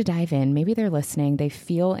ready to dive in, maybe they're listening, they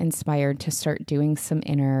feel inspired to start doing some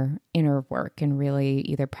inner work and really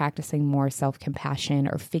either practicing more self-compassion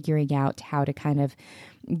or figuring out how to kind of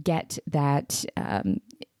get that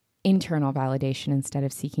internal validation instead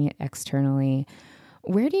of seeking it externally.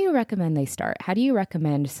 Where do you recommend they start? How do you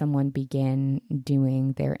recommend someone begin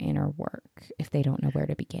doing their inner work if they don't know where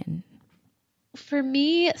to begin? For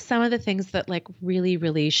me, some of the things that like really,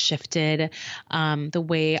 really shifted the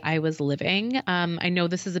way I was living. I know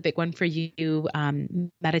this is a big one for you.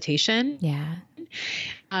 Meditation. Yeah.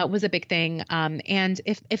 Was a big thing. And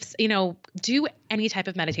if, do any type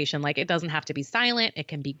of meditation, like it doesn't have to be silent. It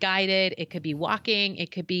can be guided. It could be walking. It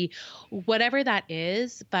could be whatever that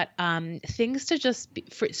is. But things to just be,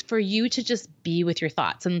 for you to just be with your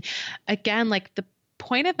thoughts. And again, like the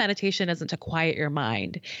point of meditation isn't to quiet your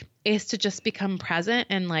mind, is to just become present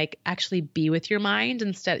and like actually be with your mind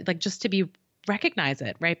instead, like just to recognize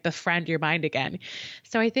it, right? Befriend your mind again.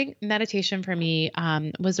 So I think meditation for me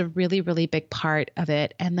was a really, really big part of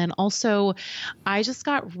it. And then also I just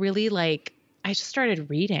got really I just started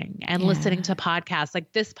reading and listening to podcasts.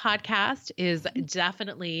 Like this podcast is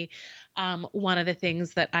definitely one of the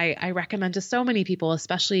things that I recommend to so many people,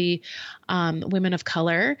 especially women of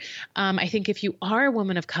color. I think if you are a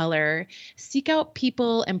woman of color, seek out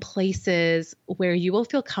people and places where you will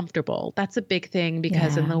feel comfortable. That's a big thing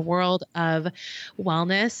because in the world of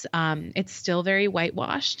wellness, it's still very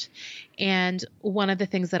whitewashed. And one of the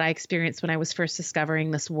things that I experienced when I was first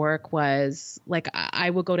discovering this work was like, I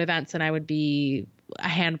would go to events and I would be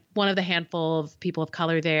one of the handful of people of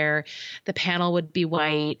color there. The panel would be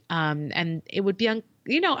white. And it would be,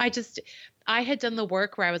 I had done the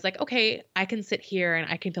work where I was like, okay, I can sit here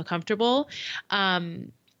and I can feel comfortable.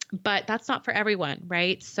 But that's not for everyone.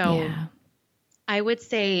 Right. So I would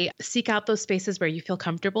say seek out those spaces where you feel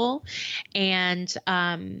comfortable and,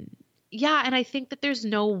 and I think that there's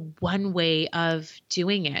no one way of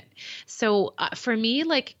doing it. So for me,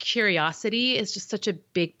 like curiosity is just such a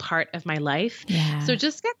big part of my life. So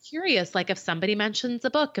just get curious. Like if somebody mentions a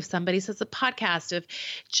book, if somebody says a podcast,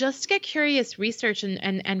 just get curious, research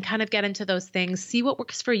and kind of get into those things, see what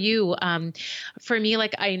works for you. For me,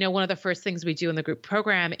 like I know one of the first things we do in the group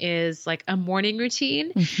program is like a morning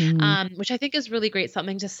routine, which I think is really great,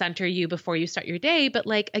 something to center you before you start your day. But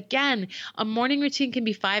like, again, a morning routine can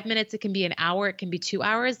be 5 minutes. It can be an hour. It can be 2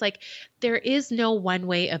 hours. Like there is no one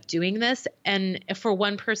way of doing this. And for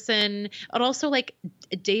one person, and also like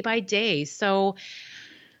day by day. So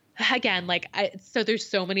again, so there's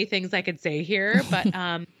so many things I could say here,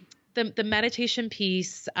 but the meditation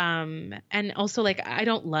piece, and also like I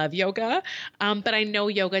don't love yoga, but I know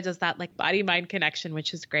yoga does that like body mind connection,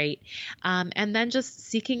 which is great. And then just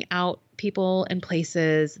seeking out people and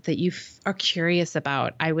places that you are curious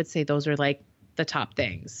about. I would say those are like the top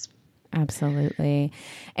things. Absolutely.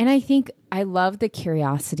 And I think I love the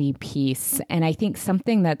curiosity piece. And I think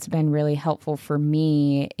something that's been really helpful for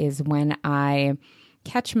me is when I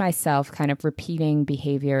catch myself kind of repeating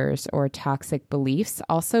behaviors or toxic beliefs,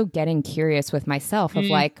 also getting curious with myself of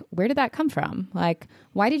like, where did that come from? Like,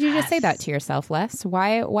 why did you just say that to yourself, Les?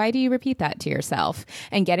 Why do you repeat that to yourself?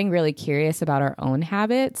 And getting really curious about our own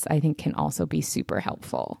habits, I think can also be super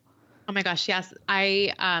helpful. Oh my gosh, yes.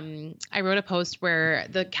 I wrote a post where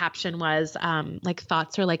the caption was like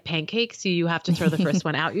thoughts are like pancakes. You have to throw the first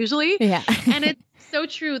one out usually. Yeah. And it's so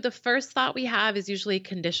true. The first thought we have is usually a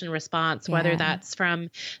conditioned response, whether that's from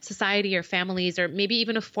society or families or maybe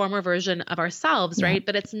even a former version of ourselves, right?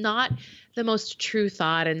 But it's not the most true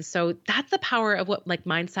thought. And so that's the power of what like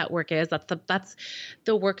mindset work is. That's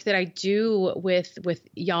the work that I do with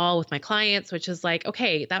y'all, with my clients, which is like,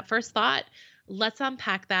 okay, that first thought, let's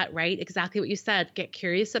unpack that, right? Exactly what you said. Get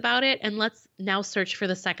curious about it. And let's now search for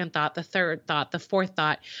the second thought, the third thought, the fourth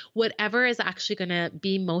thought, whatever is actually going to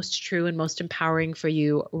be most true and most empowering for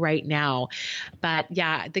you right now. But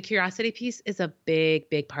yeah, the curiosity piece is a big,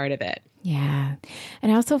 big part of it. Yeah.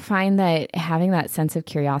 And I also find that having that sense of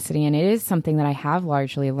curiosity, and it is something that I have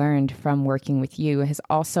largely learned from working with you, has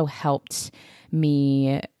also helped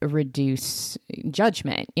me reduce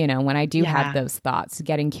judgment. You know, when I do have those thoughts,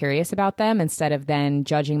 getting curious about them instead of then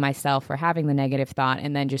judging myself for having the negative thought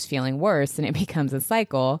and then just feeling worse and it becomes a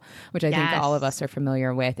cycle, which I think all of us are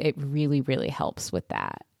familiar with. It really, really helps with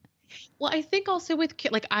that. Well, I think also with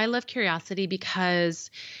like, I love curiosity because,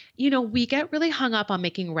 you know, we get really hung up on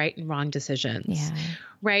making right and wrong decisions,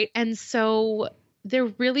 right? And so there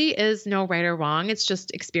really is no right or wrong. It's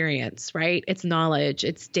just experience, right? It's knowledge,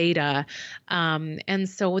 it's data. And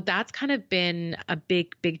so that's kind of been a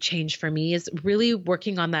big, big change for me, is really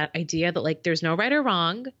working on that idea that like, there's no right or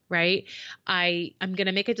wrong, right? I'm going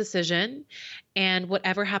to make a decision, and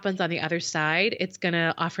whatever happens on the other side, it's going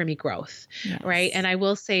to offer me growth, right? And I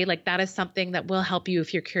will say like, that is something that will help you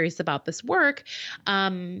if you're curious about this work.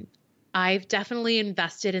 I've definitely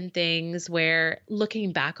invested in things where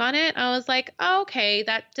looking back on it, I was like, oh, okay,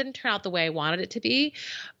 that didn't turn out the way I wanted it to be.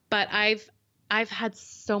 But I've had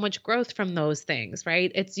so much growth from those things,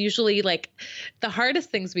 right? It's usually like the hardest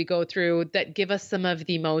things we go through that give us some of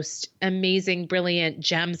the most amazing, brilliant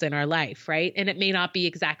gems in our life, right? And it may not be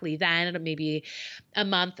exactly then, it may be a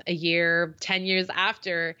month, a year, 10 years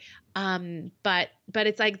after. But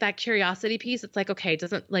it's like that curiosity piece. It's like, okay, it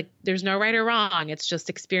doesn't like, there's no right or wrong. It's just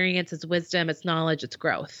experience, it's wisdom, it's knowledge, it's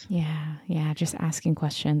growth. Yeah. Yeah. Just asking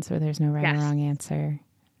questions where there's no right or wrong answer.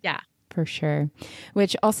 Yeah. For sure.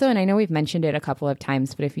 Which also, and I know we've mentioned it a couple of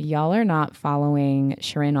times, but if y'all are not following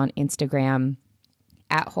Shirin on Instagram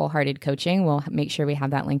at Wholehearted Coaching, we'll make sure we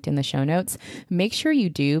have that linked in the show notes. Make sure you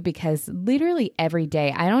do, because literally every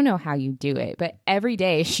day, I don't know how you do it, but every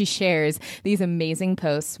day she shares these amazing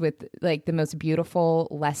posts with like the most beautiful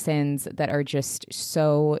lessons that are just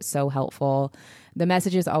so, so helpful. The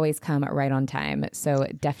messages always come right on time. So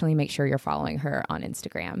definitely make sure you're following her on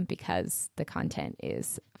Instagram, because the content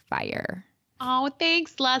is fire. Oh,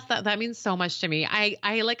 thanks, Les. That means so much to me. I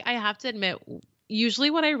have to admit, usually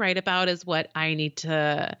what I write about is what I need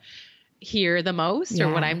to hear the most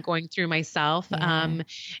or what I'm going through myself. And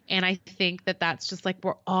I think that that's just like,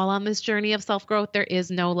 we're all on this journey of self-growth. There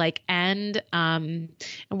is no like end. And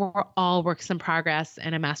we're all works in progress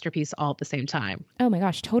and a masterpiece all at the same time. Oh my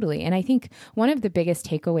gosh, totally. And I think one of the biggest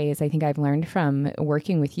takeaways I think I've learned from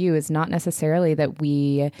working with you is not necessarily that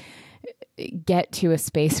we get to a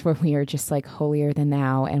space where we are just like holier than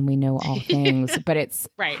thou and we know all things, but it's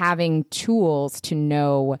having tools to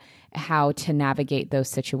know how to navigate those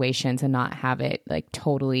situations and not have it like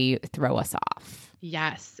totally throw us off.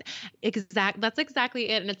 Yes, that's exactly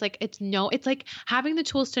it. And it's like having the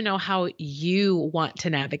tools to know how you want to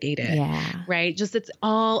navigate it. Yeah. Right. Just, it's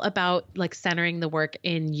all about like centering the work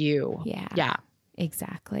in you. Yeah. Yeah.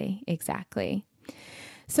 Exactly.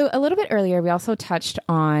 So a little bit earlier, we also touched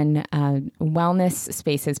on wellness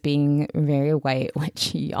spaces being very white,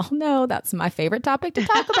 which y'all know that's my favorite topic to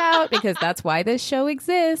talk about because that's why this show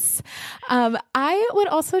exists. I would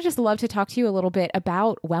also just love to talk to you a little bit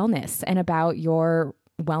about wellness and about your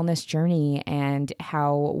wellness journey and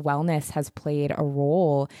how wellness has played a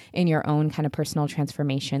role in your own kind of personal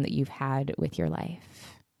transformation that you've had with your life.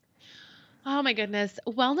 Oh my goodness.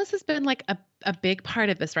 Wellness has been like a big part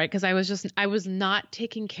of this, right? Because I was not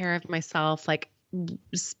taking care of myself like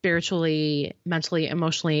spiritually, mentally,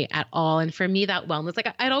 emotionally at all. And for me, that wellness,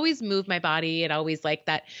 like I'd always move my body. I'd always like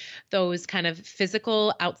that, those kind of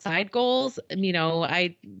physical outside goals.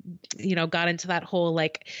 I got into that whole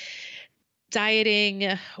like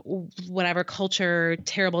dieting, whatever culture,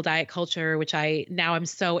 terrible diet culture, which now I'm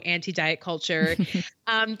so anti-diet culture.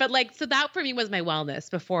 But like, so that for me was my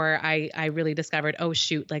wellness before I really discovered, oh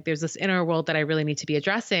shoot, like there's this inner world that I really need to be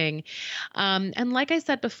addressing. And like I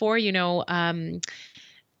said before, I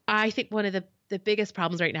think one of the biggest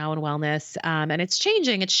problems right now in wellness, and it's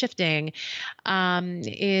changing, it's shifting,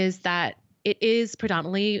 is that it is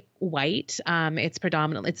predominantly white.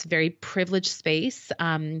 It's very privileged space.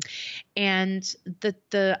 And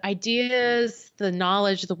the ideas, the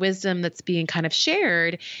knowledge, the wisdom that's being kind of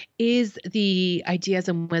shared is the ideas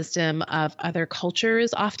and wisdom of other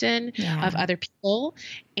cultures, often of other people.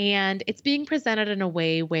 And it's being presented in a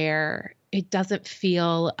way where it doesn't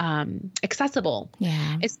feel accessible,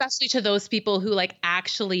 especially to those people who like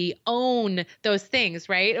actually own those things,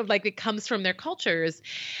 right? Like it comes from their cultures.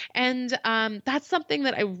 And that's something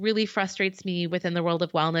that really frustrates me within the world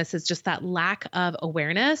of wellness, is just that lack of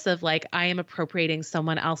awareness of like, I am appropriating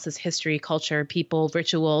someone else's history, culture, people,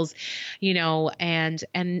 rituals, and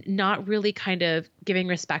not really kind of giving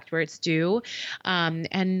respect where it's due,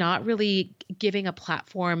 and not really giving a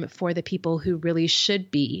platform for the people who really should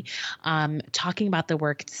be talking about the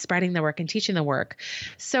work, spreading the work, and teaching the work.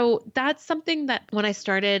 So that's something that when I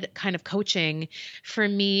started kind of coaching, for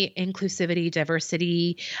me, inclusivity,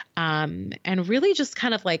 diversity, and really just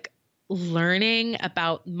kind of like learning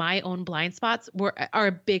about my own blind spots are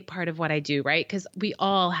a big part of what I do, right? Because we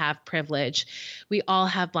all have privilege. We all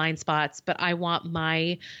have blind spots, but I want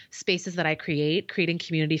my spaces that I creating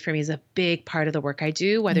community for me is a big part of the work I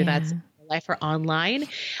do, whether that's life or online.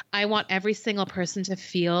 I want every single person to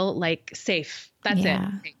feel like safe. That's it.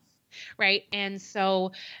 Safe, right. And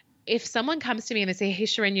so if someone comes to me and they say, hey,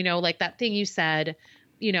 Shirin, like that thing you said,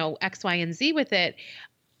 X, Y, and Z with it,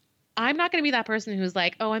 I'm not going to be that person who's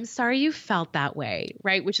like, oh, I'm sorry you felt that way.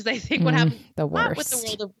 Right. Which is, I think, what happens the worst with the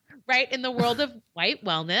world of right. In the world of white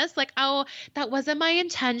wellness, like, oh, that wasn't my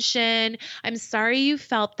intention. I'm sorry you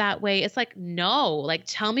felt that way. It's like, no, like,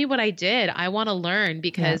 tell me what I did. I want to learn,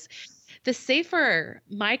 because the safer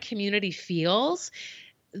my community feels,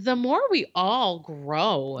 the more we all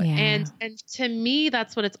grow. And to me,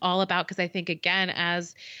 that's what it's all about. Because I think, again,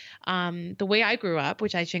 as the way I grew up,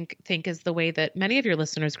 which I think is the way that many of your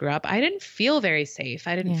listeners grew up, I didn't feel very safe.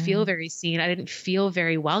 I didn't feel very seen. I didn't feel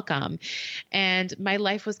very welcome. And my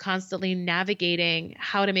life was constantly navigating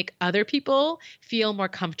how to make other people feel more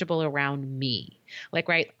comfortable around me. Like,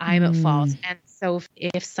 right, I'm at fault. And so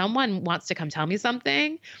if someone wants to come tell me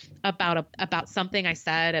something about something I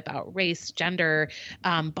said about race, gender,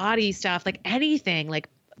 body stuff, like anything, like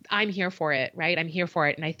I'm here for it, right? I'm here for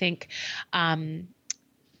it. And I think,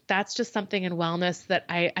 that's just something in wellness that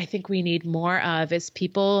I think we need more of, is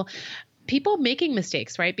people making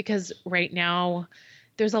mistakes, right? Because right now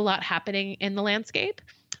there's a lot happening in the landscape,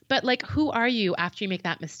 but like, who are you after you make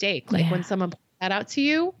that mistake? Like when someone points that out to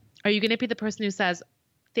you, are you going to be the person who says,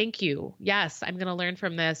 thank you, yes, I'm going to learn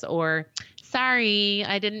from this, or sorry,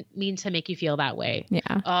 I didn't mean to make you feel that way?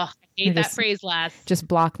 Oh, I hate that phrase, Les. Just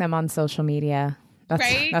block them on social media.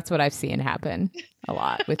 Right? That's what I've seen happen a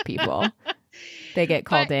lot with people. They get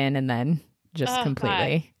called in and then just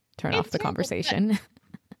completely turn off the conversation.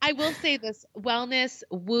 I will say this: wellness,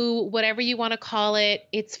 woo, whatever you want to call it,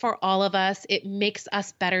 it's for all of us. It makes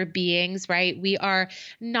us better beings, right? We are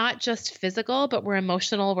not just physical, but we're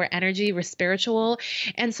emotional, we're energy, we're spiritual.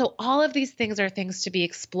 And so all of these things are things to be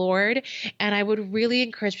explored. And I would really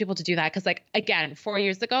encourage people to do that. Because like, again, 4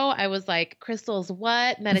 years ago, I was like, crystals,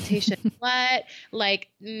 what? Meditation, what? Like,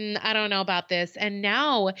 I don't know about this. And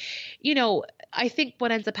now, I think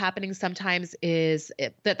what ends up happening sometimes is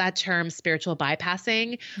that term spiritual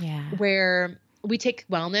bypassing, where we take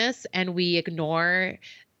wellness and we ignore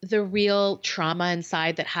the real trauma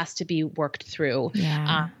inside that has to be worked through,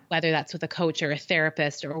 whether that's with a coach or a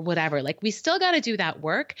therapist or whatever. Like, we still got to do that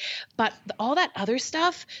work, but all that other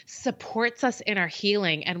stuff supports us in our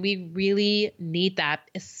healing. And we really need that,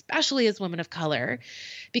 especially as women of color,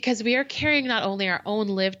 because we are carrying not only our own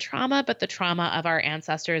lived trauma, but the trauma of our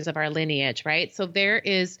ancestors, of our lineage, right? So there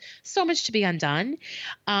is so much to be undone.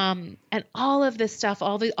 And all of this stuff,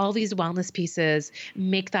 all these wellness pieces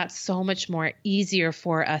make that so much more easier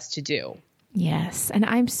for us to do. Yes. And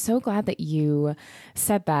I'm so glad that you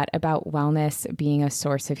said that about wellness being a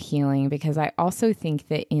source of healing, because I also think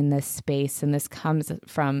that in this space, and this comes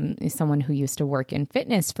from someone who used to work in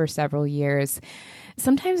fitness for several years,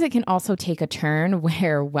 sometimes it can also take a turn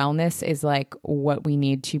where wellness is like what we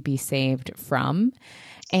need to be saved from.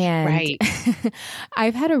 And Right.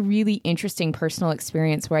 I've had a really interesting personal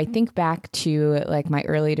experience where I think back to like my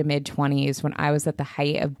early to mid 20s when I was at the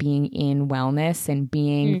height of being in wellness and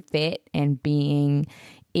being fit and being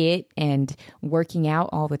it and working out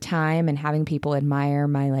all the time and having people admire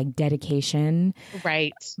my like dedication.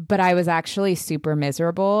 Right. But I was actually super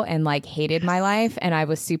miserable and like hated my life. And I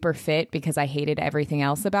was super fit because I hated everything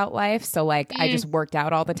else about life. So like I just worked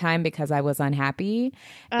out all the time because I was unhappy.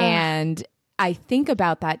 And I think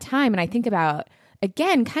about that time and I think about,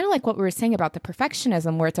 again, kind of like what we were saying about the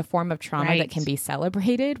perfectionism, where it's a form of trauma that can be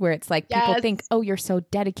celebrated, where it's like people think, oh, you're so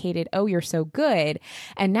dedicated. Oh, you're so good.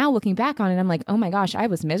 And now looking back on it, I'm like, oh my gosh, I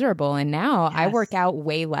was miserable. And now I work out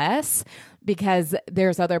way less because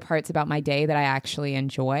there's other parts about my day that I actually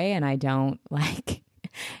enjoy and I don't like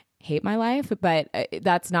hate my life, but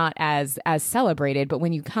that's not as celebrated. But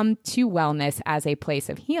when you come to wellness as a place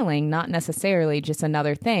of healing, not necessarily just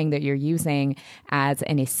another thing that you're using as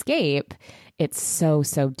an escape, it's so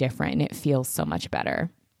different and it feels so much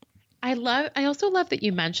better. I also love that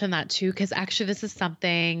you mentioned that too, because actually this is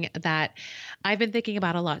something that I've been thinking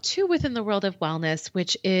about a lot too within the world of wellness,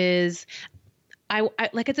 which is I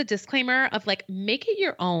like, it's a disclaimer of like, make it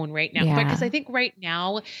your own right now. Because I think right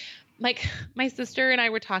now, like my sister and I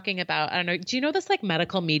were talking about, I don't know, do you know this like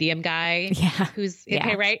medical medium guy who's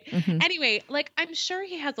okay, right? Anyway, like I'm sure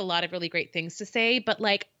he has a lot of really great things to say, but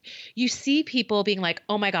like you see people being like,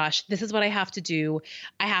 oh my gosh, this is what I have to do.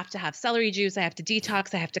 I have to have celery juice. I have to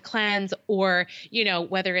detox. I have to cleanse, or, you know,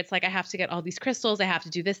 whether it's like, I have to get all these crystals, I have to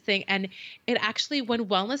do this thing. And it actually, when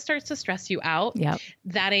wellness starts to stress you out,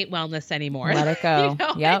 that ain't wellness anymore. Let it go. You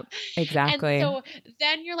know? Yep. Exactly. And so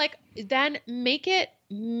then you're like, then make it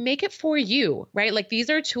for you, right? Like these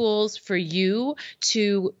are tools for you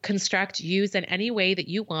to construct, use in any way that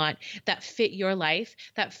you want, that fit your life,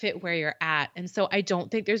 that fit where you're at. And so I don't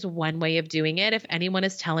think there's one way of doing it. If anyone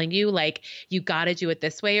is telling you like, you got to do it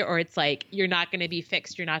this way, or it's like, you're not going to be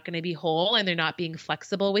fixed, you're not going to be whole, and they're not being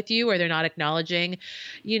flexible with you, or they're not acknowledging,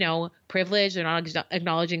 you know, privilege, they're not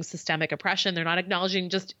acknowledging systemic oppression, they're not acknowledging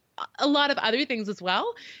just a lot of other things as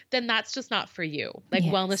well, then that's just not for you. Like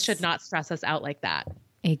wellness should not stress us out like that.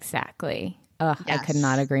 Exactly. I could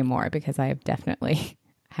not agree more, because I have definitely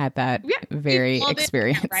had that very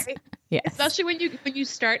experience. Right? Yes. Especially when you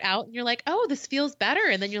start out and you're like, oh, this feels better.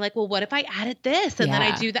 And then you're like, well, what if I added this? And then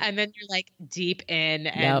I do that. And then you're like deep in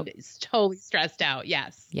and it's totally stressed out.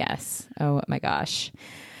 Yes. Yes. Oh my gosh.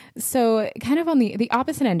 So kind of on the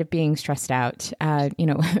opposite end of being stressed out, you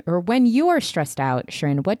know, or when you are stressed out,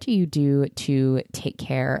 Shirin, what do you do to take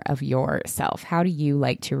care of yourself? How do you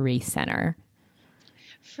like to recenter?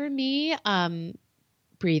 For me,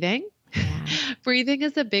 breathing. Breathing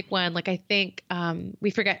is a big one. Like I think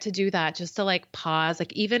we forget to do that, just to like pause.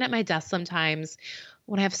 Like even at my desk sometimes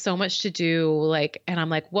when I have so much to do, like, and I'm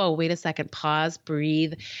like, whoa, wait a second, pause,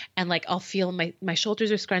 breathe. And like, I'll feel my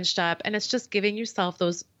shoulders are scrunched up, and it's just giving yourself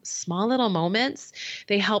those small little moments.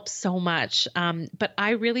 They help so much. But I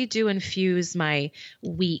really do infuse my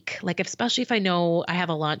week, like, especially if I know I have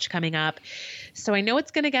a launch coming up. So I know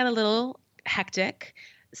it's going to get a little hectic.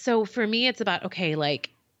 So for me, it's about, okay, like,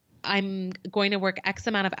 I'm going to work X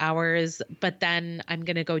amount of hours, but then I'm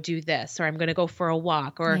going to go do this, or I'm going to go for a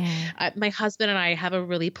walk, or my husband and I have a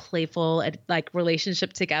really playful like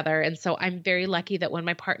relationship together. And so I'm very lucky that when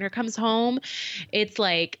my partner comes home, it's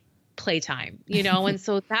like playtime, you know? And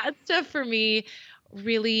so that stuff for me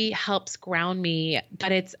really helps ground me,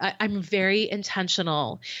 but I'm very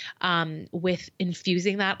intentional with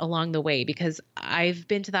infusing that along the way, because I've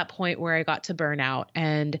been to that point where I got to burn out.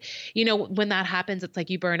 And, you know, when that happens, it's like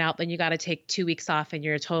you burn out, then you got to take 2 weeks off and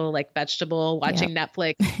you're a total like vegetable watching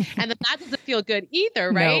Netflix, and then that doesn't feel good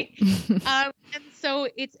either. Right. And so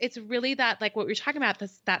it's really that, like what we're talking about,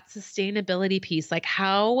 that sustainability piece, like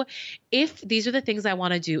how, if these are the things I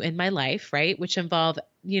want to do in my life, right, which involve,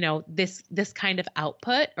 you know, this kind of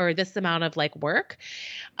output or this amount of like work,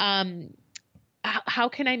 how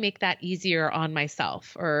can I make that easier on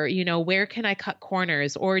myself? Or, you know, where can I cut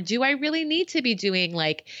corners? Or do I really need to be doing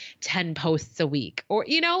like 10 posts a week? Or,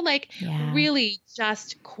 you know, like really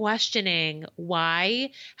just questioning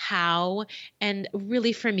why, how, and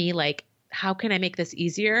really for me, like, how can I make this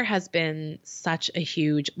easier has been such a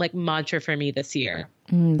huge like mantra for me this year.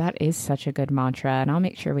 That is such a good mantra, and I'll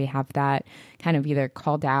make sure we have that kind of either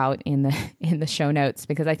called out in the show notes,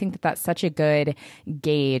 because I think that that's such a good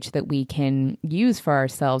gauge that we can use for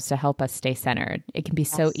ourselves to help us stay centered. It can be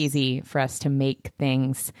so easy for us to make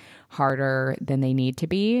things harder than they need to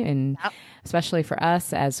be, and especially for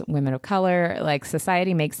us as women of color, like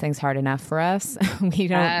society makes things hard enough for us. We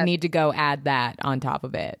don't need to go add that on top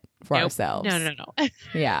of it for ourselves. No.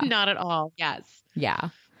 Yeah. Not at all. Yes. Yeah.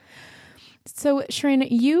 So, Shirin,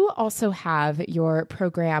 you also have your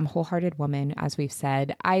program, Wholehearted Woman, as we've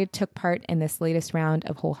said. I took part in this latest round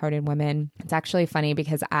of Wholehearted Women. It's actually funny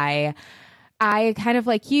because I kind of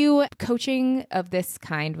like you, coaching of this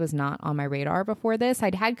kind was not on my radar before this.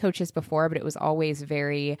 I'd had coaches before, but it was always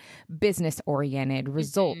very business oriented,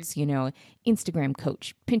 results, Instagram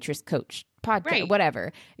coach, Pinterest coach, podcast,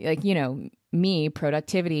 whatever, like, me,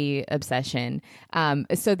 productivity obsession.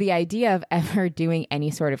 So the idea of ever doing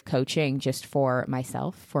any sort of coaching just for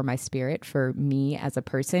myself, for my spirit, for me as a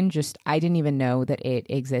person, I didn't even know that it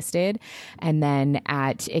existed. And then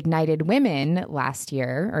at Ignited Women last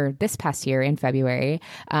year, or this past year in February,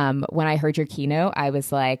 when I heard your keynote, I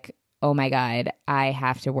was like, oh my God, I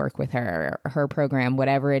have to work with her program,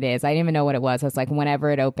 whatever it is. I didn't even know what it was. I was like, whenever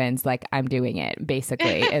it opens, like, I'm doing it,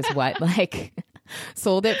 basically, is what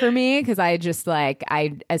sold it for me. Cause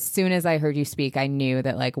as soon as I heard you speak, I knew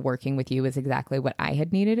that working with you was exactly what I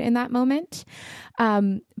had needed in that moment.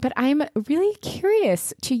 But I'm really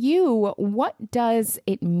curious, to you, what does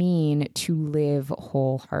it mean to live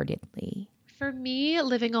wholeheartedly? For me,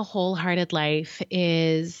 living a wholehearted life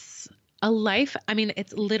is a life,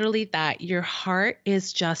 it's literally that your heart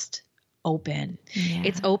is just open. Yeah.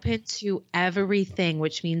 It's open to everything,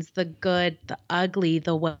 which means the good, the ugly,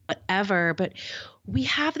 the whatever. But we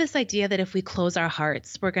have this idea that if we close our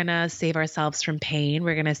hearts, we're going to save ourselves from pain.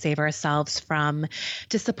 We're going to save ourselves from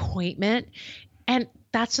disappointment. And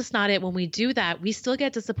that's just not it. When we do that, we still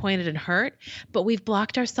get disappointed and hurt, but we've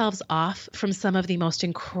blocked ourselves off from some of the most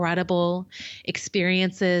incredible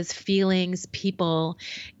experiences, feelings, people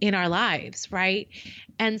in our lives, right?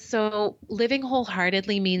 And so living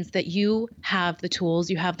wholeheartedly means that you have the tools,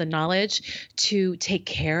 you have the knowledge to take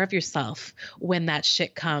care of yourself when that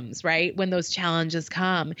shit comes, right? When those challenges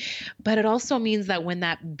come. But it also means that when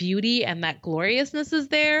that beauty and that gloriousness is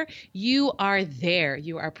there, you are there,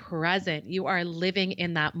 you are present, you are living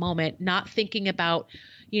in that moment, not thinking about,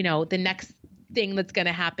 the next thing that's going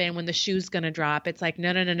to happen when the shoe's going to drop. It's like,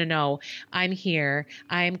 no. I'm here.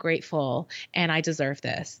 I am grateful and I deserve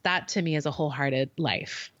this. That to me is a wholehearted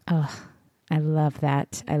life. Oh, I love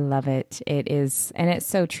that. I love it. It is. And it's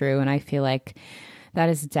so true. And I feel like that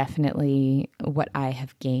is definitely what I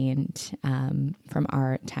have gained from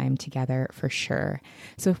our time together, for sure.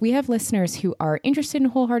 So if we have listeners who are interested in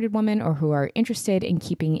Wholehearted Woman, or who are interested in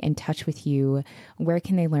keeping in touch with you, where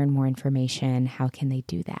can they learn more information? How can they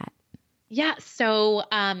do that? Yeah. So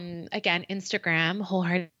again, Instagram,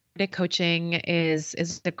 Wholehearted Coaching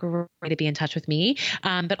is a great way to be in touch with me,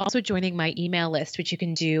 but also joining my email list, which you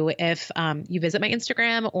can do if you visit my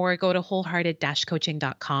Instagram or go to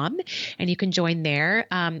wholehearted-coaching.com, and you can join there.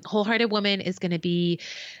 Wholehearted Woman is going to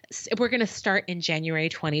we're going to start in January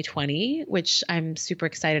 2020, which I'm super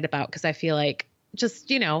excited about, because I feel like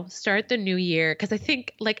just, start the new year. Cause I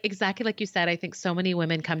think exactly like you said, I think so many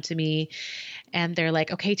women come to me and they're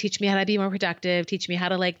like, okay, teach me how to be more productive. Teach me how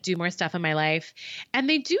to do more stuff in my life. And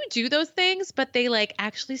they do those things, but they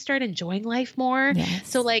actually start enjoying life more. Yes.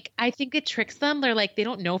 So I think it tricks them. They're they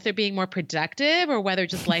don't know if they're being more productive or whether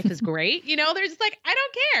just life is great. They're just I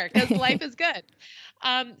don't care, because life is good.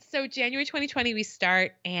 So January 2020, we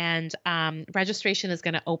start, and registration is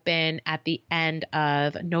going to open at the end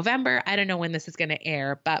of November. I don't know when this is going to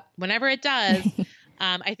air, but whenever it does,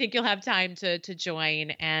 I think you'll have time to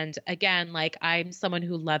join. And again, I'm someone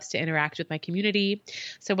who loves to interact with my community.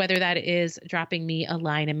 So whether that is dropping me a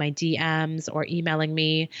line in my DMs or emailing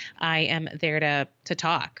me, I am there to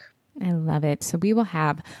talk. I love it. So we will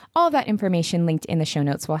have all of that information linked in the show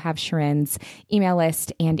notes. We'll have Shirin's email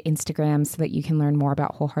list and Instagram so that you can learn more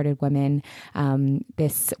about Wholehearted Women.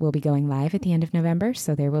 This will be going live at the end of November,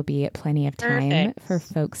 so there will be plenty of time for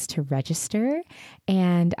folks to register.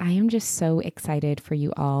 And I am just so excited for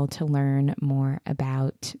you all to learn more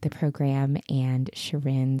about the program and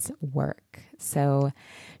Shirin's work. So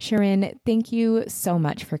Shirin, thank you so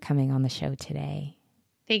much for coming on the show today.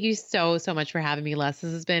 Thank you so much for having me, Les.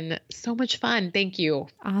 This has been so much fun. Thank you.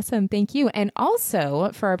 Awesome. Thank you. And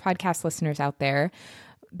also for our podcast listeners out there,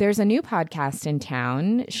 there's a new podcast in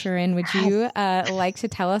town. Shirin, would you like to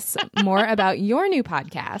tell us more about your new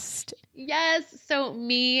podcast? Yes. So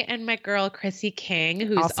me and my girl, Chrissy King,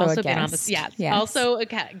 who's also been on this. Yes. Also a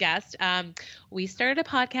guest. We started a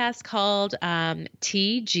podcast called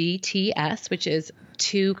TGTS, which is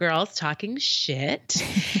Two Girls Talking Shit.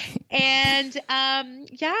 And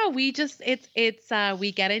we just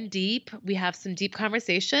we get in deep. We have some deep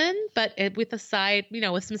conversation, but with a side,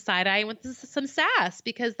 with some side eye and with some sass,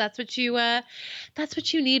 because that's what you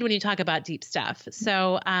need when you talk about deep stuff.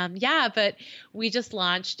 So but we just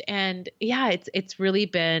launched, and it's really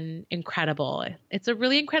been incredible. It's a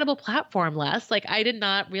really incredible platform, Les. Like, I did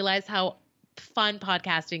not realize how fun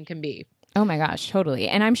podcasting can be. Oh my gosh, totally.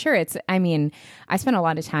 And I'm sure I spend a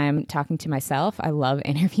lot of time talking to myself. I love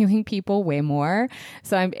interviewing people way more.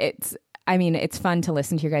 So it's fun to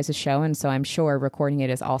listen to your guys' show. And so I'm sure recording it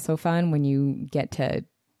is also fun when you get to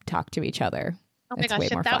talk to each other. Oh my gosh,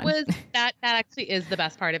 that actually is the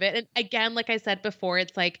best part of it. And again, like I said before,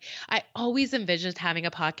 it's like, I always envisioned having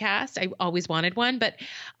a podcast. I always wanted one, but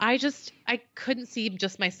I couldn't see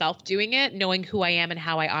just myself doing it, knowing who I am and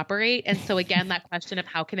how I operate. And so again, that question of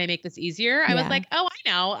how can I make this easier? I was like, oh, I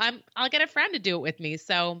know, I'll get a friend to do it with me.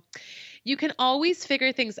 So you can always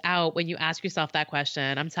figure things out when you ask yourself that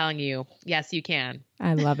question. I'm telling you, yes, you can.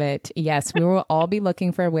 I love it. Yes, we will all be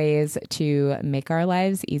looking for ways to make our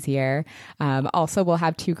lives easier. Also, we'll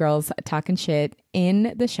have Two Girls Talking Shit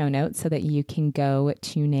in the show notes so that you can go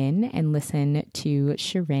tune in and listen to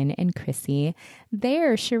Shirin and Chrissy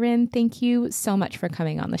there. Shirin, thank you so much for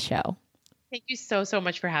coming on the show. Thank you so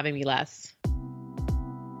much for having me, Les.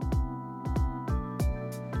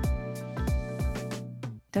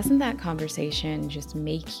 Doesn't that conversation just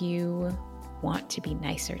make you want to be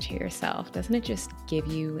nicer to yourself? Doesn't it just give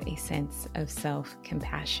you a sense of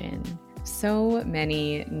self-compassion? So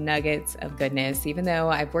many nuggets of goodness. Even though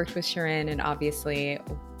I've worked with Shirin and obviously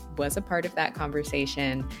was a part of that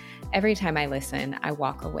conversation, every time I listen, I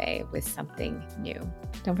walk away with something new.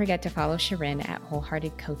 Don't forget to follow Shirin at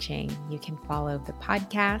Wholehearted Coaching. You can follow the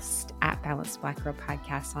podcast at Balanced Black Girl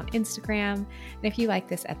Podcast on Instagram. And if you like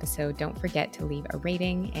this episode, don't forget to leave a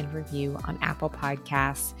rating and review on Apple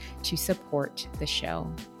Podcasts to support the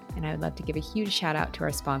show. And I would love to give a huge shout out to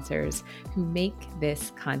our sponsors who make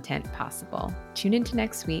this content possible. Tune into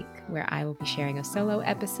next week, where I will be sharing a solo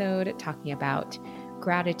episode talking about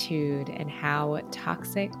gratitude and how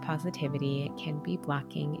toxic positivity can be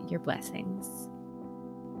blocking your blessings.